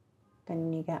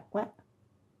 Then you get wet.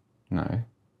 No.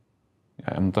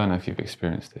 I don't know if you've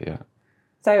experienced it yet.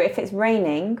 So if it's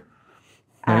raining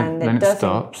and then it it doesn't,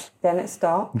 stops. then it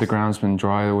stops. The groundsman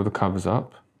dry all the covers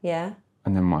up. Yeah.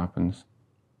 And then what happens?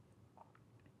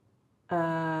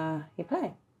 You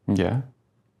play. Yeah.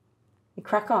 You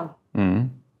crack on. Mm.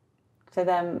 So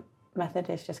then method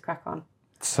is just crack on.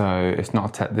 So it's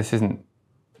not it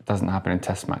doesn't happen in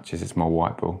test matches, it's more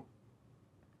white ball.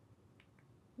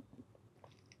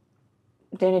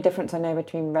 The only difference I know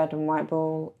between red and white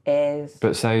ball is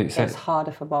But say it's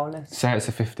harder for bowlers. say it's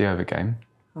a 50-over game.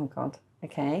 Oh, God.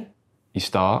 Okay. You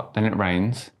start, then it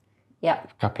rains,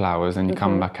 Yep. a couple hours, then you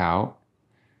come back out.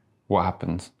 What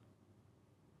happens?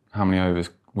 How many overs?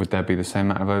 Would there be the same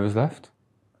amount of overs left?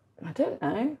 I don't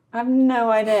know. I have no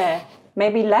idea.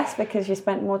 Maybe less because you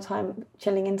spent more time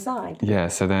chilling inside. Yeah,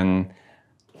 so then...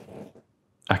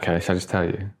 Okay, shall I just tell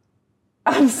you?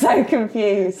 I'm so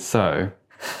confused. So,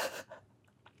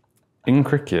 in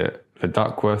cricket, the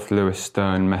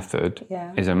Duckworth-Lewis-Stern method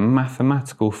Yeah. is a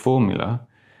mathematical formula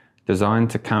designed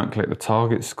to calculate the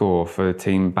target score for the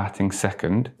team batting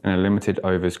second in a limited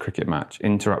overs cricket match,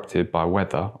 interrupted by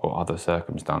weather or other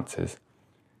circumstances.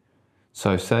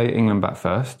 So say England bat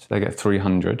first, they get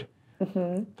 300.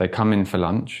 Mm-hmm. They come in for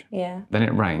lunch. Yeah. Then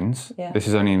it rains. Yeah. This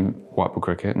is only in white ball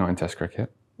cricket, not in test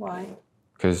cricket. Why?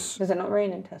 Because Does it not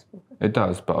rain in test ball? it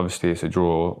does, but obviously it's a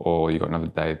draw or you've got another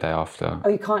day after. Oh,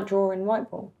 you can't draw in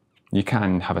white ball? You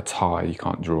can have a tie, you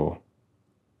can't draw.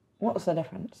 What's the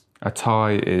difference? A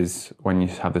tie is when you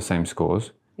have the same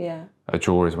scores. Yeah. A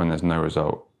draw is when there's no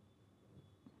result.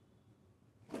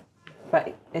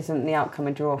 But isn't the outcome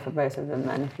a draw for both of them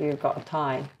then? If you've got a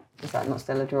tie, is that not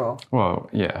still a draw? Well,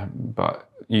 yeah, but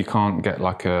you can't get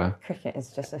like a... Cricket is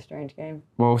just a strange game.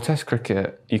 Well, test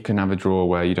cricket, you can have a draw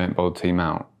where you don't bowl the team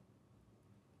out.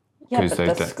 Yeah, 'Cause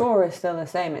but the score is still the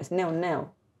same. It's 0-0.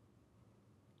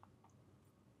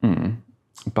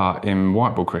 But in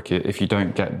white ball cricket, if you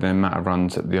don't get the amount of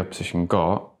runs that the opposition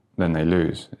got, then they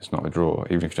lose. It's not a draw,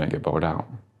 even if you don't get bowled out.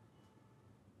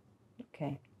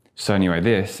 Okay. So anyway,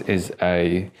 this is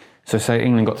so say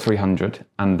England got 300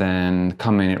 and then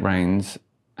come in, it rains,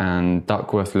 and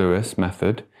Duckworth-Lewis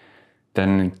method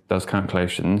then does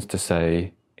calculations to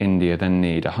say India then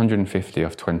need 150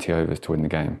 off 20 overs to win the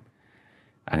game.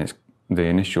 And it's the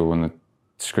initial on the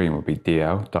screen will be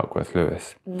DL,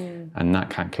 Duckworth-Lewis. And that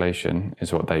calculation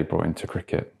is what they brought into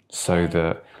cricket. So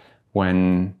that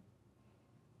when...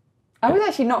 I was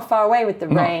actually not far away with the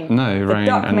rain. No, The rain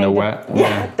duck and made the a- wet.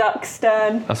 Yeah, duck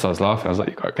stern. That's why I was laughing. I was like,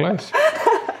 you're quite close.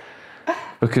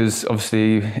 Because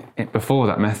obviously, before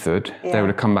that method, they Yeah. would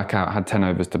have come back out, had 10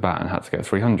 overs to bat and had to get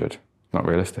 300. Not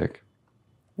realistic.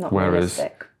 Not Whereas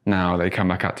realistic. now they come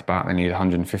back out to bat, they need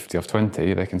 150 off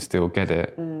 20, they can still get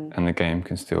it, and the game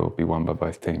can still be won by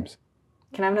both teams.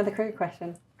 Can I have another cricket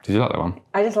question? Did you like that one?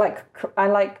 I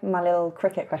like my little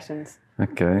cricket questions.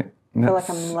 Okay. I feel like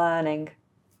I'm learning.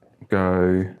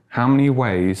 Go. How many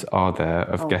ways are there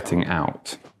of getting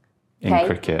out in Okay.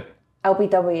 cricket?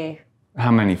 LBW. How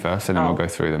many first, and then we'll Oh. go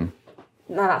through them.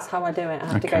 No, that's how I do it. I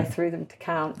have to go Okay. through them to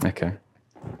count. Okay.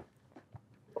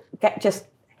 Just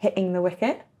hitting the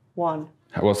wicket. 1.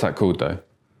 What's that called though?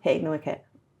 Hitting the wicket.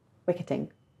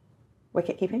 Wicketing.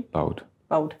 Wicket keeping? Bowled.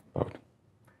 Bowled. Bowled.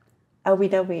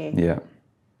 LBW. Yeah.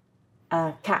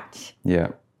 Catch. Yeah.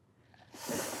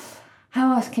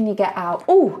 How else can you get out?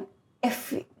 Oh,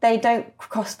 if they don't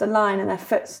cross the line and their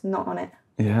foot's not on it.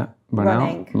 Yeah. Run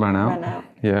out. Run out.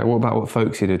 Yeah. What about what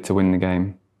Folkesy did to win the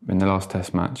game in the last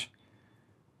Test match?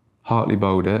 Hartley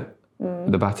bowled it.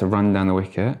 The batter ran down the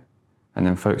wicket, and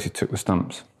then Folkesy took the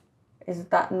stumps. Is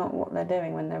that not what they're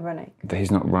doing when they're running?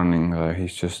 He's not running though.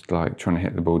 He's just like trying to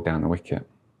hit the ball down the wicket.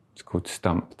 It's called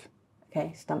stumped.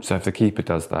 Okay, stumped. So if the keeper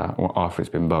does that, or after it's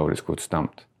been bowled, it's called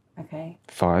stumped. Okay.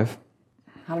 5.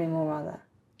 How many more are there?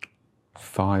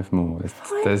 5 more.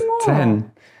 There's more?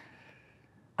 10.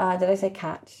 Did I say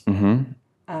catch?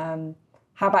 Mm-hmm.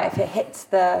 How about if it hits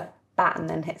the bat and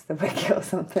then hits the wicket or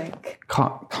something?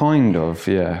 Kind of,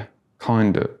 yeah.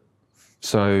 Kind of.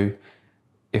 So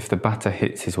if the batter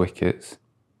hits his wickets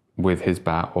with his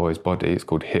bat or his body, it's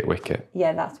called hit wicket.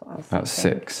 Yeah, that's what I was That's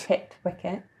thinking. 6. Hit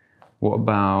wicket. What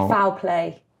about... Foul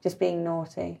play, just being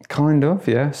naughty. Kind of,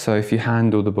 yeah. So if you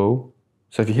handle the ball,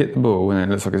 so if you hit the ball and it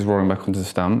looks like it's rolling back onto the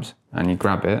stumps and you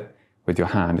grab it with your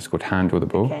hand, it's called handle the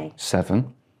ball. Okay.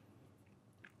 7.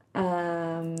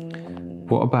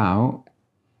 What about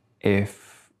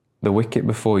if the wicket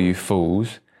before you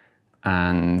falls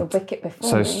and... The wicket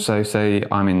before me? So say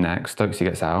I'm in next, Stokesy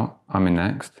gets out, I'm in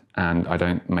next, and I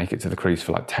don't make it to the crease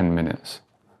for like 10 minutes.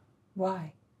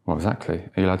 Why? Well, exactly.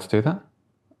 Are you allowed to do that?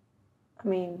 I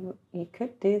mean, you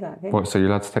could do that, couldn't What, so you're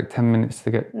allowed to take 10 minutes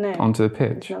to get No, onto the you?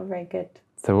 It's pitch? not very good.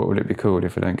 So what would it be called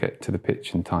if I don't get to the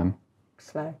pitch in time?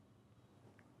 Slow.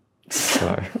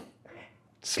 Slow.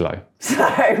 Slow.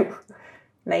 So,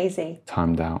 lazy.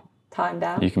 Timed out. Timed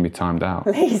out. You can be timed out.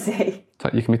 Lazy.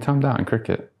 You can be timed out in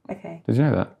cricket. Okay. Did you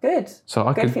know that? Good. So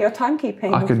I Good could, for your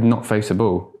timekeeping. I could not face a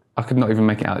ball. I could not even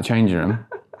make it out of the changing room.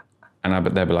 And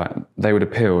they'd be like, they would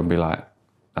appeal and be like,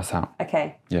 that's out.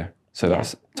 Okay. Yeah. So Yeah.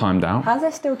 that's timed out. How's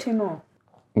there still 2 more?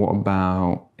 What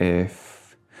about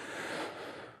if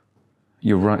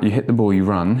you hit the ball, you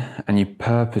run, and you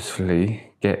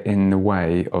purposefully get in the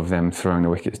way of them throwing the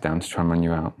wickets down to try and run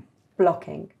you out?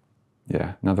 Blocking.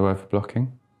 Yeah. Another word for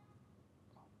blocking?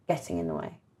 Getting in the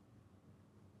way.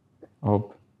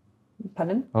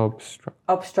 Pardon?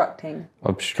 Obstructing.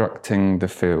 Obstructing the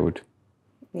field.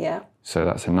 Yeah. So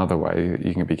that's another way that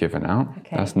you can be given out.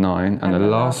 Okay. That's 9. And the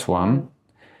last one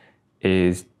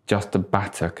is just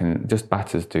batters can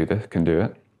do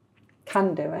it.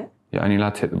 Can do it. You're only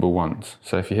allowed to hit the ball once.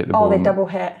 So if you hit the ball... Oh, they double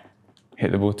hit.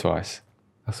 Hit the ball twice.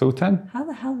 That's all 10. How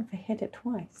the hell have they hit it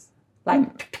twice?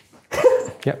 Like,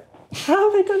 Yep.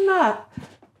 how have they done that?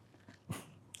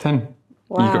 10.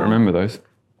 Wow. You've got to remember those.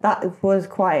 That was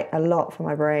quite a lot for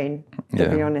my brain, to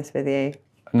be honest with you.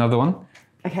 Another one.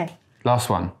 Okay. Last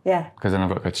one. Yeah. Because then I've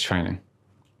got to go to training.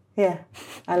 Yeah.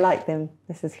 I like them.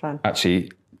 This is fun.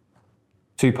 Actually,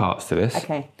 2 parts to this.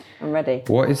 Okay. I'm ready.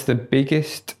 What is the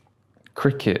biggest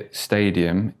cricket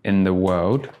stadium in the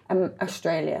world?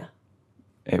 Australia.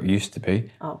 It used to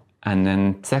be. Oh. And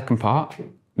then second part,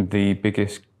 the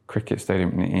biggest cricket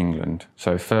stadium in England.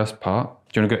 So first part,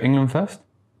 do you want to go England first?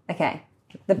 Okay.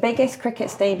 The biggest cricket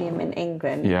stadium in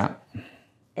England Yeah.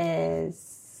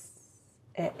 is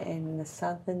it in the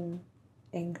southern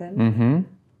England? Mm-hmm.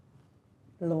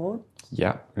 Lords?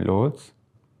 Yeah, Lords.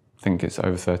 I think it's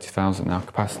over 30,000 now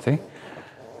capacity.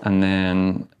 And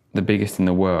then the biggest in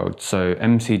the world. So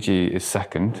MCG is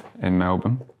second in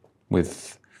Melbourne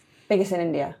with... Biggest in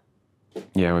India?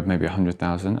 Yeah, with maybe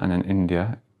 100,000. And then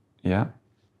India, yeah.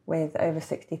 With over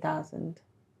 60,000.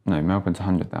 No, Melbourne's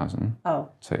 100,000. Oh,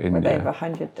 so India. with over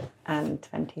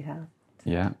 120,000.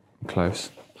 Yeah, close.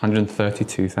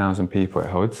 132,000 people it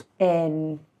holds.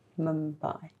 In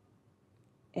Mumbai,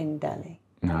 in Delhi.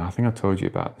 No, I think I told you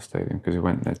about the stadium because we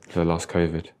went there for the last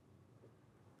COVID.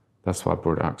 That's why I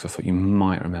brought it out, because I thought you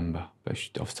might remember, but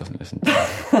she obviously doesn't listen to me.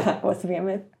 What's the begin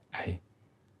with? A.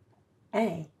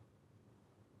 A.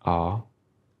 R.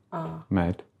 R.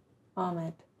 Med.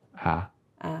 Ahmed. A.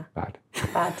 Ah. Bad.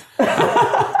 Bad.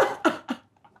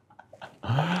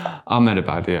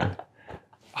 Ahmedabad, yeah.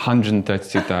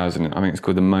 132,000. I think it's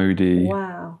called the Modi...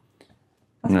 Wow.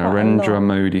 That's quite a lot. Narendra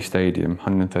Modi Stadium.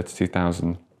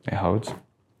 132,000 it holds.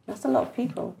 That's a lot of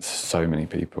people. So many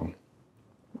people.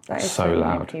 That is So many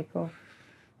loud. people.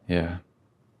 Yeah.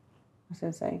 That's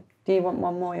insane. Do you want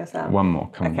one more yourself? One more,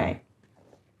 come on. Okay.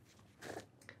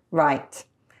 Right.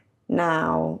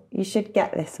 Now, you should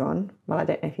get this one. Well, I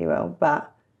don't know if you will,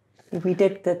 but we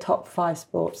did the top 5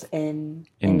 sports in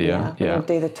India, yeah. We'll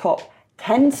do the top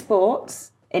 10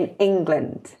 sports in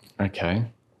England. Okay.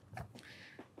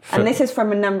 And this is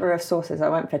from a number of sources. I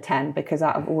went for 10 because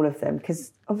out of all of them,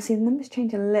 because obviously the numbers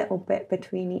change a little bit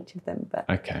between each of them, but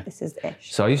Okay. this is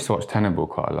ish. So I used to watch Tenable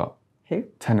quite a lot. Who?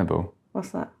 Tenable.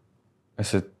 What's that?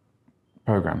 It's a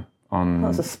programme on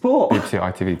That's a sport. BBC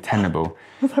ITV, Tenable.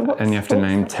 And you have to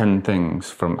name 10 things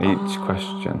from each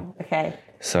question. Okay.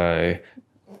 So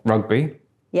rugby,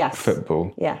 Yes.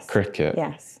 football, Yes. cricket,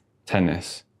 Yes.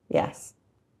 tennis, Yes.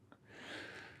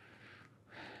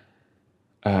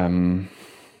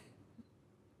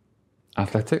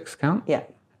 athletics count, Yeah.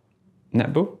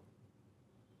 netball,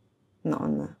 Not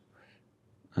on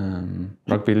there.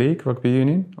 rugby league, rugby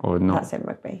union, or not? That's in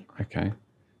rugby. Okay.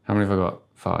 How many have I got?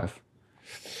 5.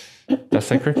 Did I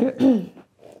say cricket?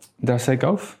 Did I say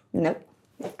golf? Nope.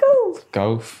 Cool.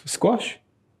 Golf. Squash?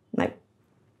 Nope.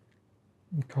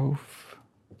 Golf.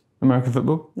 American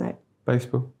football? No.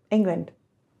 Baseball? England?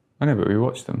 I know, but we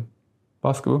watched them.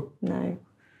 Basketball? No.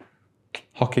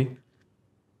 Hockey?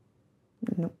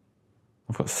 Nope.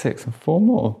 I've got 6 and 4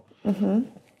 more.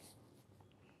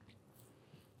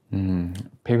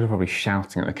 People are probably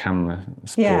shouting at the camera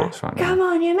sports right now. Come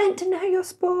on, you're meant to know your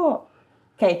sport.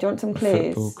 Okay, do you want some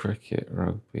clues? Football, cricket,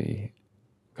 rugby,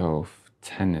 golf,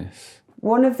 tennis.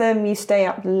 One of them you stay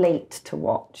up late to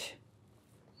watch.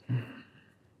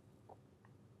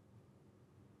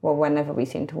 Well, whenever we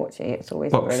seem to watch it, it's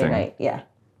always Boxing. really late. Yeah.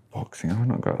 Boxing, I've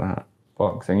not got that.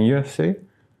 Boxing, UFC,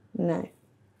 No.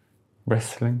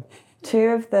 wrestling. 2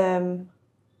 of them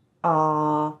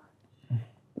are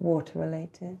water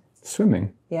related.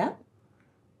 Swimming Yeah?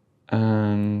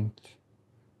 and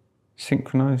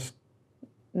synchronised.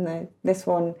 No. This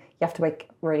one, you have to wake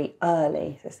up really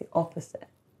early. So it's the opposite.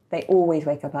 They always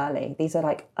wake up early. These are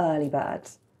like early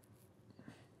birds.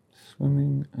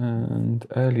 Swimming and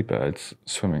early birds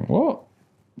swimming. What?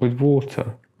 With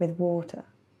water? With water.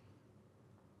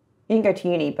 You can go to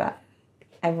uni, but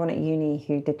everyone at uni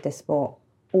who did this sport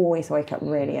always wake up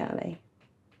really early.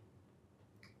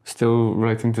 Still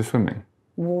relating to swimming?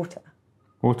 Water.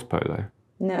 Water polo?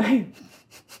 No.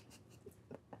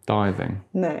 Diving?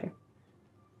 No.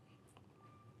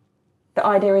 The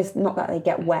idea is not that they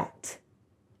get wet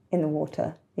in the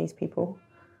water, these people.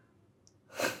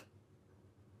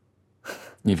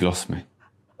 You've lost me.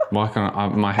 Why can't I?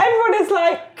 Everyone is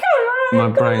like, come on. My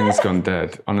brain's gone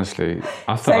dead, honestly.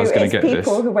 I thought I was So going it's to get this.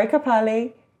 people who wake up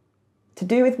early to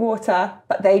do with water,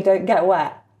 but they don't get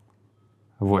wet.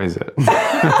 What is it?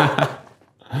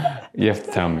 You have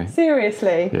to tell me.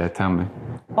 Seriously. Yeah, tell me.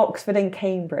 Oxford and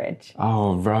Cambridge.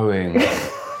 Oh, rowing.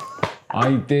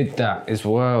 I did that as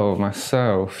well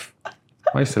myself.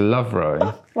 I used to love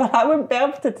rowing. Well, I wouldn't be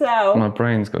able to tell. My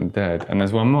brain's gone dead. And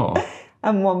there's one more.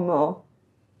 And one more.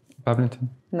 Badminton.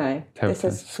 No, Table this is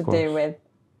tennis, to squash. do with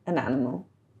an animal.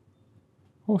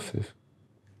 Horses.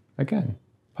 Again.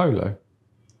 Polo.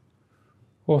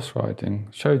 Horse riding.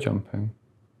 Show jumping.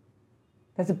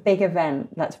 There's a big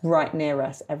event that's right near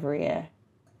us every year.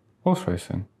 Horse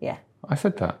racing. Yeah. I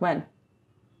said that. When?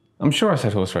 I'm sure I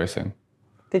said horse racing.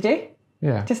 Did you?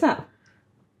 Yeah. Just now?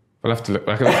 We'll have to look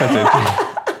back at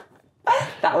the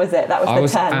That was it. That was I the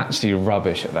was 10. actually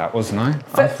rubbish at that, wasn't I?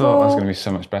 I thought I was going to be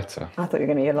so much better. I thought you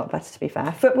were going to be a lot better, to be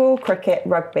fair. Football, cricket,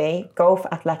 rugby, golf,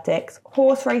 athletics,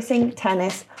 horse racing,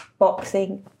 tennis,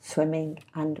 boxing, swimming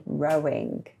and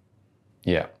rowing.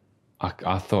 Yeah.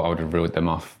 I thought I would have reeled them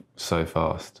off so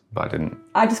fast, but I didn't.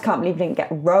 I just can't believe you didn't get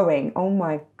rowing. Oh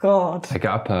my God. They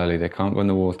get up early, they can't go in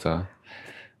the water.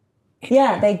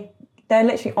 Yeah, they're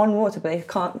literally on water, but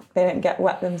they don't get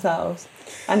wet themselves.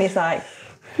 And it's like,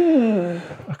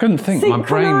 I couldn't think. My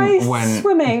brain Synchronised went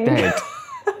swimming. dead.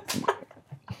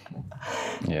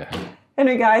 Yeah.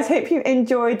 anyway, guys, hope you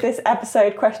enjoyed this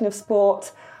episode, Question of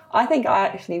Sport. I think I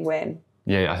actually win.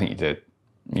 Yeah, I think you did.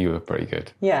 You were pretty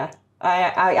good. Yeah,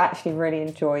 I actually really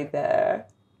enjoyed the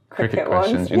cricket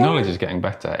questions. ones. Your Yeah. knowledge is getting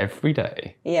better every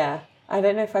day. Yeah, I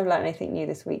don't know if I've learned anything new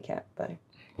this week yet, but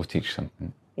We'll teach you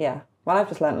something. yeah. Well, I've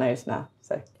just learnt loads now,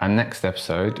 so. And next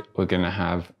episode, we're going to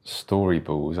have story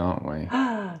balls, aren't we?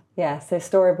 Yeah, so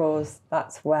storyballs,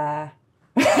 that's where...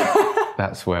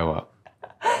 That's where what?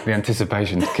 The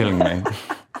anticipation's killing me.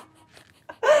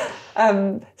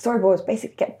 Storyboards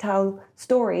basically get to tell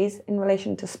stories in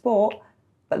relation to sport,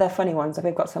 but they're funny ones, and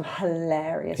we've got some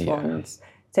hilarious ones.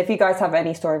 So if you guys have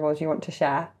any storyboards you want to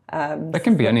share... It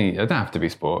can be any, it don't have to be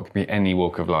sport, it can be any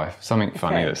walk of life. Something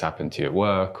funny Okay. that's happened to you at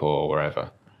work or wherever.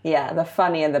 Yeah, the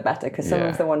funnier the better, because some Yeah.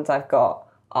 of the ones I've got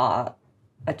are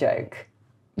a joke.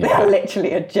 They're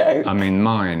literally a joke. I mean,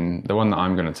 mine, the one that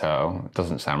I'm going to tell,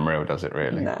 doesn't sound real, does it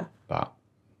really? No. But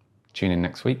tune in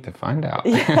next week to find out.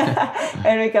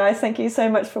 Anyway, guys, thank you so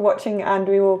much for watching, and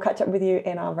we will catch up with you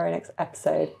in our very next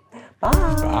episode. Bye.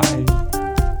 Bye.